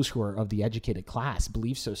 those who are of the educated class,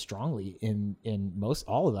 believe so strongly in most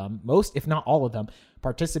if not all of them,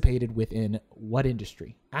 participated within what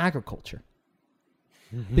industry? Agriculture.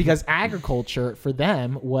 Because agriculture for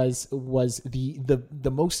them was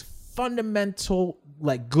the most fundamental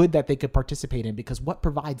good that they could participate in, because what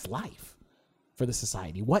provides life for the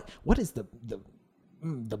society? What is the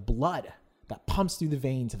blood that pumps through the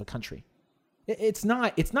veins of a country? It's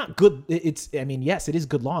not good. Yes, it is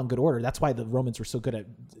good law and good order. That's why the Romans were so good at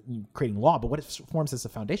creating law. But what forms as a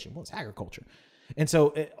foundation? Well, it's agriculture. And so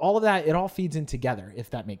all of that, it all feeds in together, if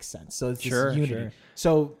that makes sense. So it's this unity. Sure.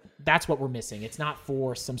 So that's what we're missing. It's not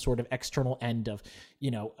for some sort of external end of,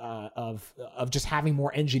 of just having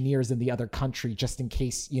more engineers in the other country, just in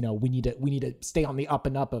case, we need to stay on the up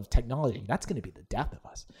and up of technology. That's going to be the death of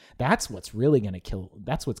us. That's what's really going to kill.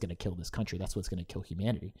 That's what's going to kill this country. That's what's going to kill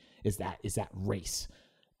humanity. Is that race.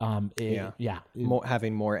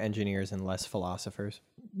 Having more engineers and less philosophers.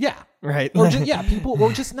 Yeah. Right. Or just, people,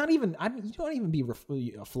 or just not even, you don't even be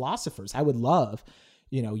philosophers. I would love,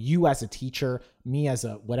 you as a teacher, me as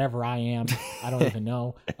a whatever I am, I don't even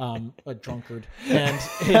know, a drunkard,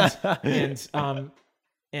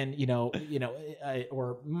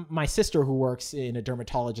 or my sister who works in a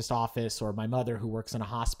dermatologist office, or my mother who works in a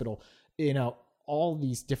hospital, all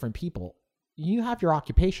these different people. You have your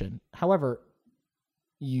occupation. However,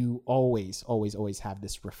 you always have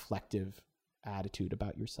this reflective attitude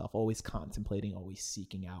about yourself, always contemplating, always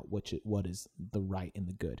seeking out what is the right and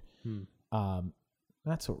the good.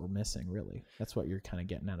 That's what we're missing, really. That's what you're kind of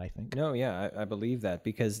getting at, I think. No, yeah, I believe that,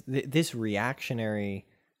 because this reactionary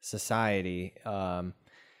society,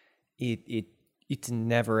 it's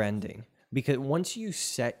never ending. Because once you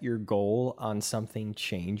set your goal on something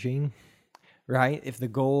changing, right? If the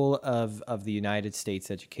goal of the United States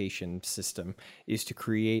education system is to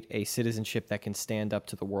create a citizenship that can stand up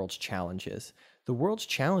to the world's challenges, the world's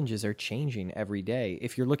challenges are changing every day.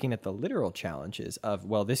 If you're looking at the literal challenges of,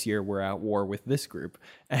 well, this year we're at war with this group,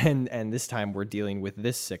 and this time we're dealing with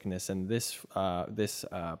this sickness and this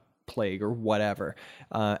plague or whatever.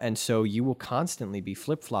 And so you will constantly be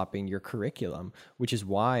flip-flopping your curriculum, which is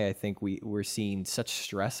why I think we're seeing such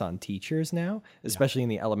stress on teachers now, especially in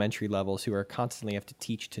the elementary levels, who are constantly have to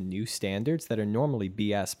teach to new standards that are normally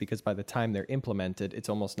BS, because by the time they're implemented, it's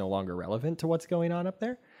almost no longer relevant to what's going on up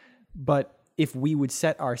there. But if we would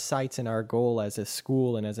set our sights and our goal as a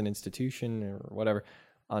school and as an institution or whatever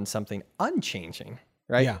on something unchanging,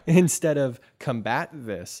 right? Yeah. Instead of combat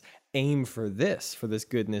this, aim for this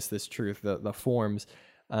goodness, this truth, the forms,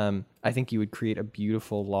 I think you would create a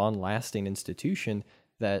beautiful, long-lasting institution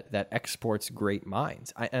that exports great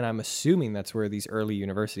minds. And I'm assuming that's where these early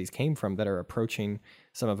universities came from that are approaching,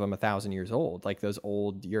 some of them 1,000 years old, like those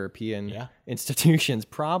old European institutions.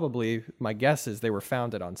 Probably, my guess is they were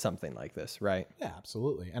founded on something like this, right? Yeah,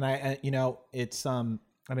 absolutely. And it's and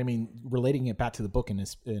I mean, relating it back to the book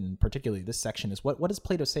in particularly this section is what does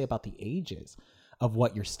Plato say about the ages of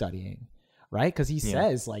what you're studying? Right? Because he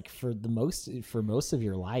says, like, for most of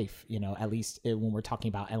your life, at least when we're talking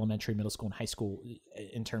about elementary, middle school, and high school,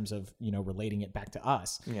 in terms of, relating it back to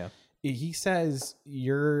us, he says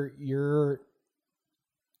you're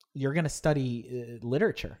going to study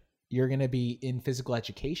literature. You're going to be in physical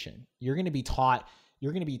education. You're going to be taught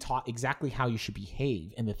exactly how you should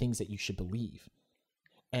behave and the things that you should believe.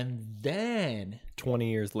 And then 20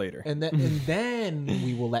 years later, and then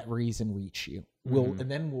we will let reason reach you.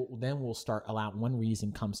 We'll start allowing, when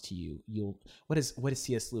reason comes to you, what does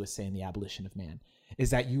C.S. Lewis say in The Abolition of Man?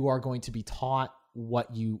 Is that you are going to be taught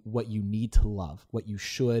what you need to love, what you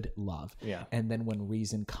should love. Yeah. And then when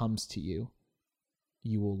reason comes to you,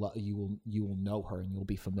 you will know her and you'll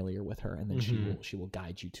be familiar with her, and then she will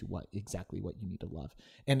guide you to what you need to love.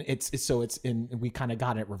 And we kind of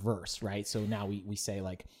got it reversed, right? So now we say,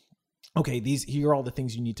 like, okay, here are all the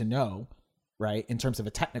things you need to know, right, in terms of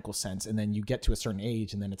a technical sense, and then you get to a certain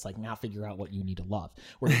age, and then it's like, now figure out what you need to love.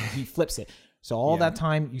 Where he flips it. So all that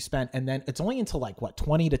time you spent, and then it's only until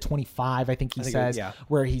 20 to 25, I think he says,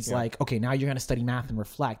 where he's like, okay, now you're going to study math and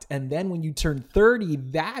reflect. And then when you turn 30,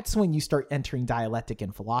 that's when you start entering dialectic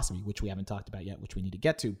and philosophy, which we haven't talked about yet, which we need to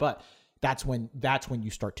get to. But that's when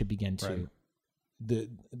you start to begin to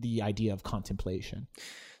the idea of contemplation.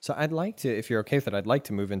 So I'd like to, if you're okay with it, I'd like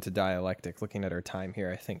to move into dialectic. Looking at our time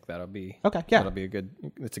here, I think that'll be okay. Yeah,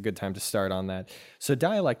 it's a good time to start on that. So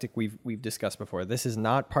dialectic, we've discussed before. This is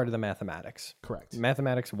not part of the mathematics. Correct.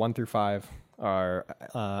 Mathematics 1 through 5 are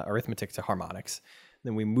arithmetic to harmonics.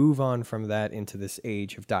 Then we move on from that into this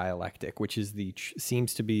age of dialectic, which is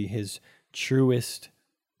seems to be his truest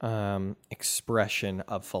expression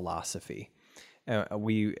of philosophy. And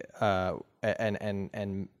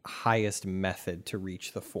highest method to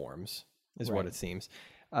reach the forms is what it seems.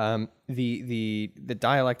 The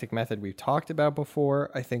dialectic method we've talked about before.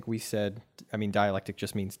 I think we said, dialectic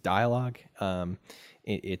just means dialogue.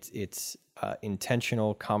 It's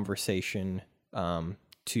intentional conversation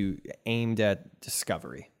aimed at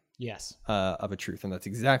discovery. Yes. Of a truth, and that's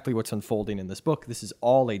exactly what's unfolding in this book. This is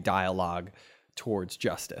all a dialogue towards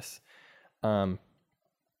justice.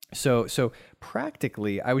 So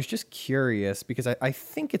practically, I was just curious because I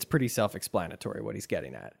think it's pretty self-explanatory what he's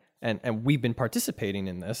getting at. And we've been participating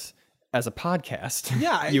in this as a podcast.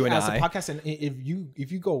 Yeah, you and as I. a podcast. And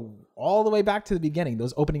if you go all the way back to the beginning,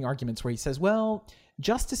 those opening arguments where he says, well,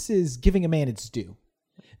 justice is giving a man its due.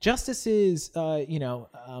 Justice is, saving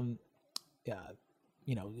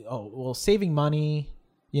money,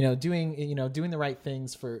 doing the right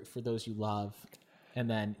things for those you love, and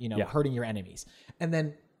then, hurting your enemies. And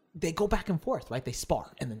then they go back and forth, right? They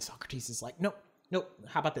spar. And then Socrates is like, no,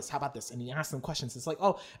 how about this? How about this? And he asks them questions. It's like,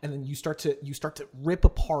 oh, and then you start to rip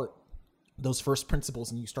apart those first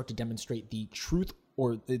principles, and you start to demonstrate the truth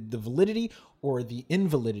or the validity or the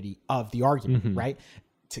invalidity of the argument, right?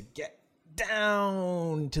 To get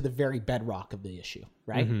down to the very bedrock of the issue,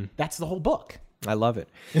 right? That's the whole book. I love it.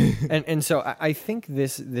 and so I think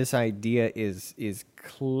this idea is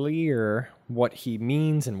clear what he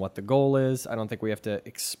means and what the goal is. I don't think we have to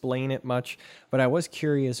explain it much, but I was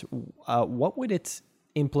curious, what would its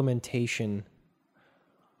implementation,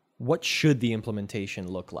 what should the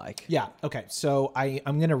implementation look like? Yeah. Okay. So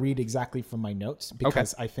I'm going to read exactly from my notes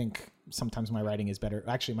because I think sometimes my writing is better.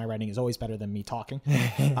 Actually, my writing is always better than me talking.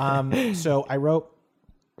 So I wrote,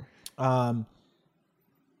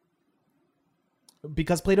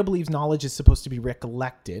 because Plato believes knowledge is supposed to be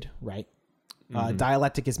recollected, right?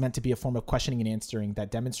 Dialectic is meant to be a form of questioning and answering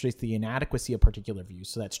that demonstrates the inadequacy of particular views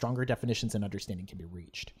so that stronger definitions and understanding can be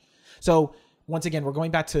reached. So once again, we're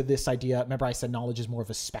going back to this idea. Remember I said knowledge is more of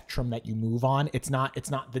a spectrum that you move on. It's not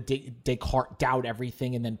the Descartes doubt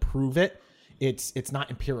everything and then prove it. It's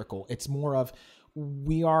not empirical. It's more of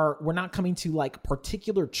we're not coming to like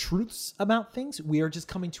particular truths about things. We are just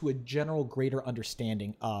coming to a general greater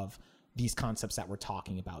understanding of these concepts that we're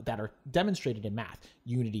talking about that are demonstrated in math: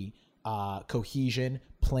 unity, cohesion,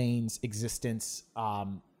 planes, existence,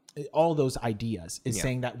 all those ideas is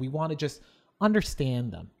saying that we want to just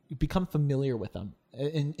understand them, become familiar with them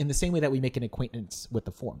in the same way that we make an acquaintance with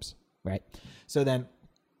the forms, right? So then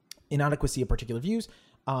inadequacy of particular views,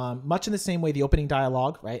 much in the same way the opening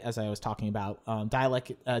dialogue, right, as I was talking about,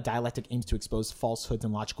 dialectic aims to expose falsehoods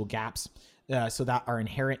and logical gaps so that our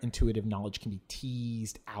inherent intuitive knowledge can be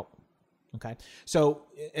teased out. Okay. So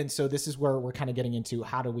this is where we're kind of getting into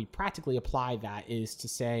how do we practically apply that, is to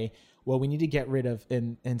say, well, we need to get rid of,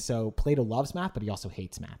 and so Plato loves math, but he also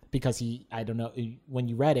hates math because I don't know, when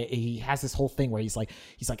you read it, he has this whole thing where he's like,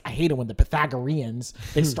 I hate it when the Pythagoreans,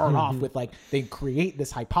 they start off with like, they create this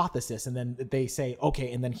hypothesis and then they say,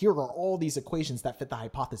 okay, and then here are all these equations that fit the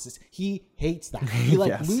hypothesis. He hates that. He like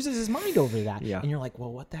Yes. loses his mind over that. Yeah. And you're like,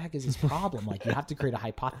 well, what the heck is his problem? Like, you have to create a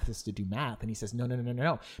hypothesis to do math. And he says,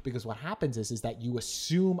 no. Because what happens is that you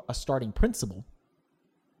assume a starting principle,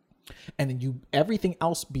 and then everything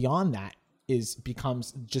else beyond that is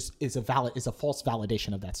a false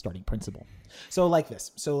validation of that starting principle. So like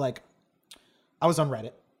this. So like, I was on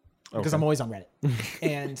Reddit because I'm always on Reddit,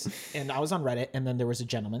 and I was on Reddit, and then there was a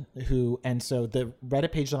gentleman and so the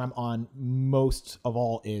Reddit page that I'm on most of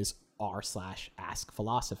all is r/ask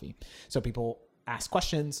philosophy. So people ask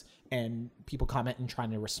questions and people comment and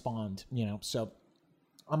trying to respond, so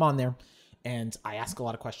I'm on there. And I ask a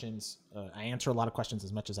lot of questions. I answer a lot of questions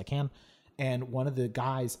as much as I can. And one of the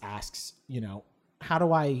guys asks, how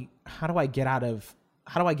do I get out of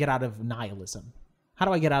nihilism? How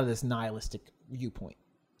do I get out of this nihilistic viewpoint?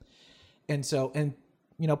 And so,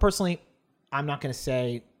 personally, I'm not going to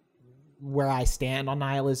say where I stand on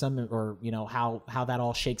nihilism or, how that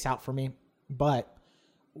all shakes out for me. But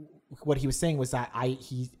what he was saying was that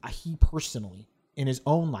he personally, in his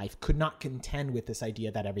own life, could not contend with this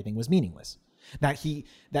idea that everything was meaningless. That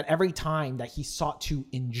every time that he sought to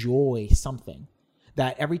enjoy something,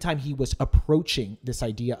 that every time he was approaching this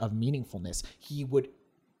idea of meaningfulness,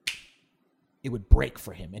 it would break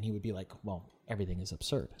for him, and he would be like, well, everything is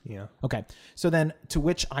absurd. Yeah. Okay. So then, to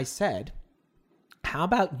which I said, how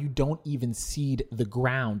about you don't even cede the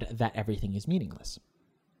ground that everything is meaningless?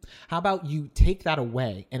 How about you take that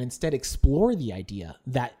away and instead explore the idea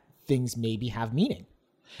that things maybe have meaning?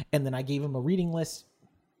 And then I gave him a reading list,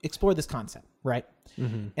 explore this concept, right?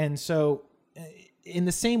 Mm-hmm. And so in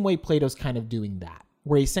the same way, Plato's kind of doing that,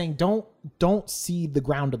 where he's saying, don't cede the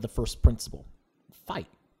ground of the first principle. Fight,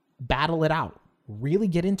 battle it out, really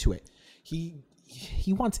get into it. He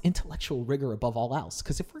wants intellectual rigor above all else.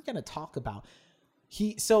 Because if we're going to talk about,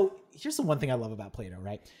 so here's the one thing I love about Plato,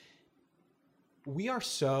 right? We are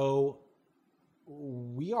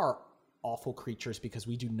awful creatures because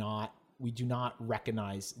we do not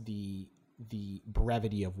recognize the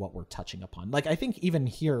brevity of what we're touching upon. Like, I think even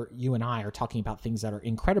here, you and I are talking about things that are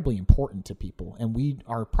incredibly important to people, and we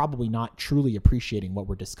are probably not truly appreciating what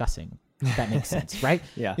we're discussing. If that makes sense, right?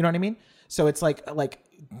 Yeah. You know what I mean? So it's like,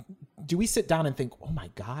 do we sit down and think, oh my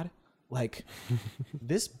God, like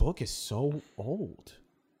this book is so old,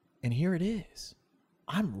 and here it is.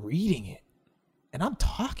 I'm reading it, and I'm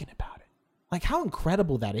talking about it. Like, how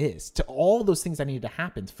incredible that is to all those things that needed to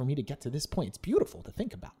happen for me to get to this point. It's beautiful to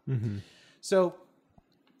think about. Mm-hmm. So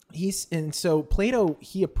Plato,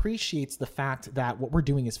 he appreciates the fact that what we're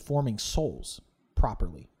doing is forming souls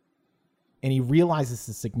properly. And he realizes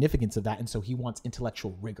the significance of that. And so he wants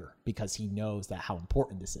intellectual rigor because he knows that how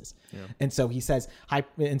important this is. Yeah. And so he says,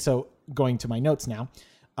 and so going to my notes now,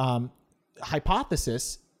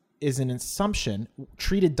 hypothesis is an assumption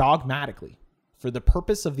treated dogmatically for the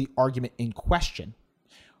purpose of the argument in question,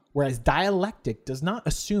 whereas dialectic does not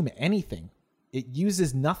assume anything. It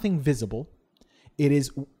uses nothing visible. It is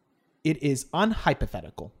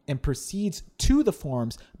unhypothetical and proceeds to the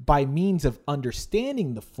forms by means of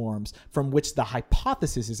understanding the forms from which the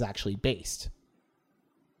hypothesis is actually based.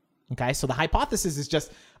 Okay, so the hypothesis is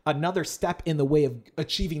just another step in the way of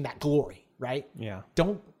achieving that glory, right? Yeah.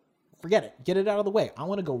 Don't forget it. Get it out of the way. I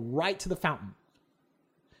want to go right to the fountain.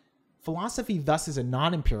 Philosophy, thus, is a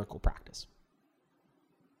non-empirical practice,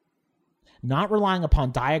 not relying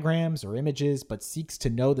upon diagrams or images, but seeks to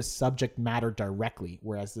know the subject matter directly,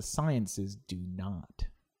 whereas the sciences do not.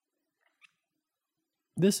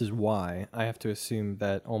 This is why I have to assume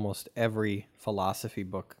that almost every philosophy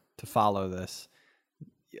book to follow this,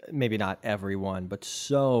 maybe not every one, but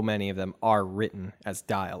so many of them are written as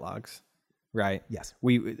dialogues, right? Yes.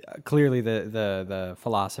 We clearly the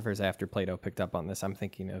philosophers after Plato picked up on this. I'm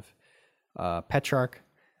thinking of Petrarch.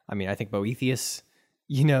 I mean, I think Boethius,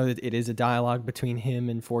 it is a dialogue between him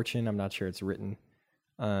and Fortune. I'm not sure it's written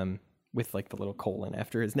with like the little colon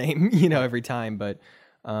after his name, every time. But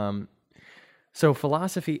so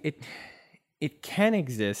philosophy, it can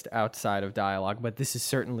exist outside of dialogue, but this is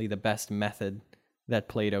certainly the best method that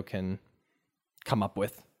Plato can come up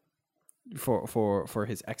with for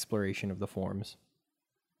his exploration of the forms.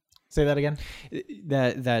 Say that again.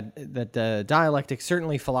 That dialectic,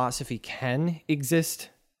 certainly philosophy can exist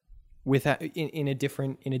in a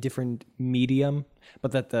different medium,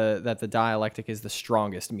 but that the dialectic is the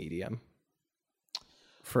strongest medium.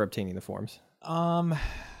 for obtaining the forms?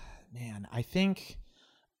 Man, I think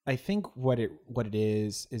what it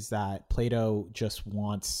is that Plato just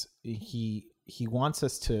wants he wants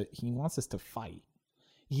us to fight.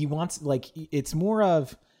 He wants, like, it's more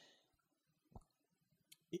of,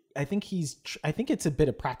 I think it's a bit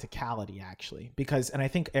of practicality, actually, because, and I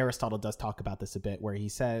think Aristotle does talk about this a bit, where he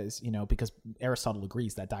says, because Aristotle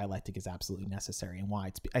agrees that dialectic is absolutely necessary, and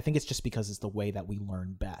why I think it's just because it's the way that we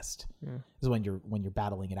learn best, is when you're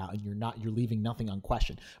battling it out and you're leaving nothing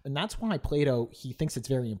unquestioned. And that's why Plato, he thinks it's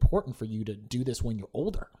very important for you to do this when you're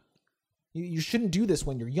older. You shouldn't do this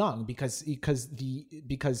when you're young, because it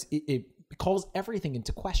calls everything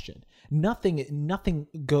into question. Nothing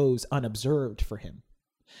goes unobserved for him.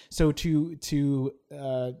 So to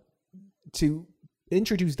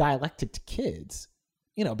introduce dialectic to kids,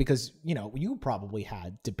 because you probably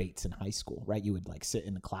had debates in high school, right? You would like sit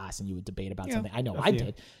in the class and you would debate about something. I know I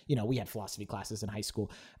did. We had philosophy classes in high school.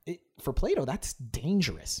 For Plato, that's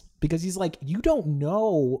dangerous, because he's like, you don't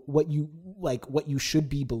know what you should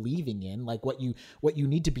be believing in, like what you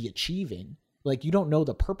need to be achieving. Like, you don't know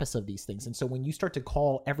the purpose of these things. And so when you start to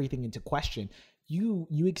call everything into question, you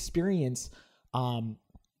experience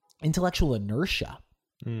intellectual inertia,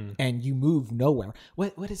 and you move nowhere.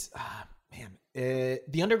 What is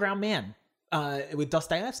The Underground Man with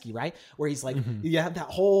Dostoevsky, right? Where he's like, you have that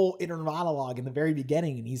whole inner monologue in the very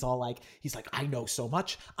beginning, and he's like, I know so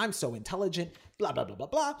much, I'm so intelligent, blah blah blah blah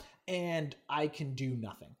blah, and I can do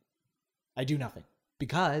nothing. I do nothing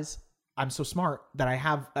because I'm so smart that I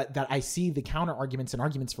have that I see the counter arguments and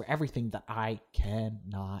arguments for everything that I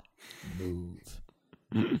cannot move.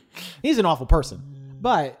 He's an awful person,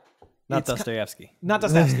 but not Dostoevsky. Not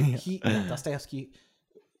Dostoevsky. Dostoevsky.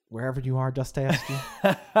 Wherever you are, Dostoevsky,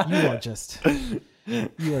 you are just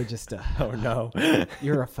oh no,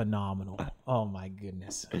 you're a phenomenal. Oh my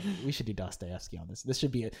goodness, we should do Dostoevsky on this. This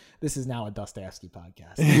is now a Dostoevsky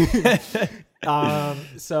podcast.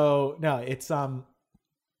 So no, it's so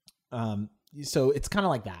it's kind of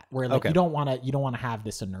like that, where like you don't want to have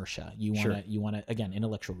this inertia. You want to again,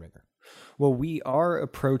 intellectual rigor. Well, we are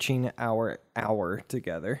approaching our hour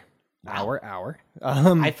together. Wow. Hour.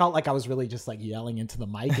 I felt like I was really just like yelling into the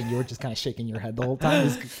mic, and you were just kind of shaking your head the whole time.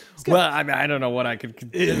 It's well, I mean, I don't know what I could.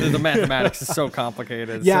 The mathematics is so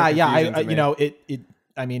complicated.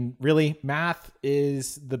 I mean, really, math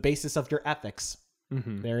is the basis of your ethics.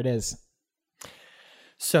 There it is.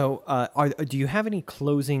 So, do you have any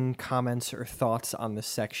closing comments or thoughts on this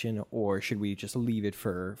section, or should we just leave it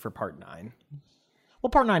for part 9? Well,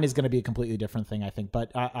 part 9 is going to be a completely different thing, I think.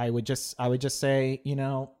 But I would just say,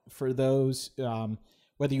 for those,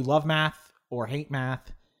 whether you love math or hate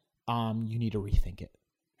math, you need to rethink it.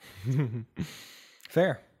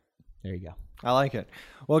 Fair. There you go. I like it.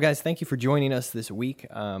 Well, guys, thank you for joining us this week.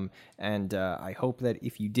 And I hope that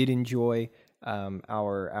if you did enjoy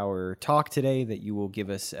our talk today, that you will give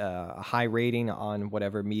us a high rating on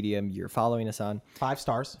whatever medium you're following us on. 5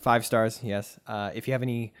 stars. 5 stars, yes. If you have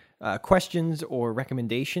any questions or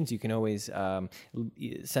recommendations, you can always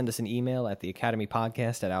send us an email at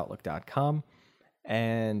theacademypodcast@outlook.com.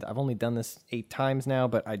 And I've only done this 8 times now,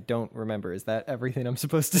 but I don't remember. Is that everything I'm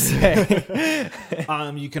supposed to say?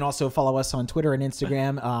 You can also follow us on Twitter and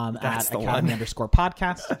Instagram at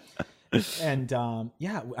academy_podcast. And I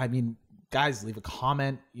mean, guys, leave a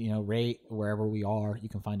comment, rate wherever we are. You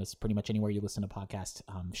can find us pretty much anywhere you listen to podcasts.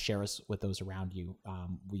 Share us with those around you.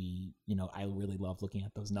 I really love looking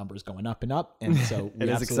at those numbers going up and up. And so we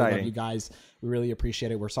absolutely love you guys. We really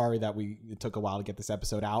appreciate it. We're sorry that it took a while to get this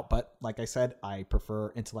episode out, but like I said, I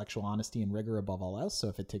prefer intellectual honesty and rigor above all else. So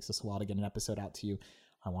if it takes us a while to get an episode out to you,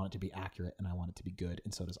 I want it to be accurate and I want it to be good.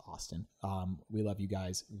 And so does Austin. We love you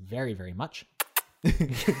guys very, very much.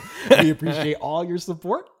 We appreciate all your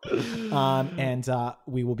support, and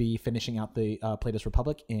we will be finishing out the Plato's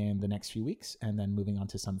Republic in the next few weeks, and then moving on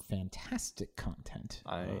to some fantastic content.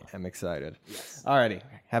 I am excited. Yes. Alrighty,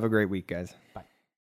 have a great week, guys. Bye.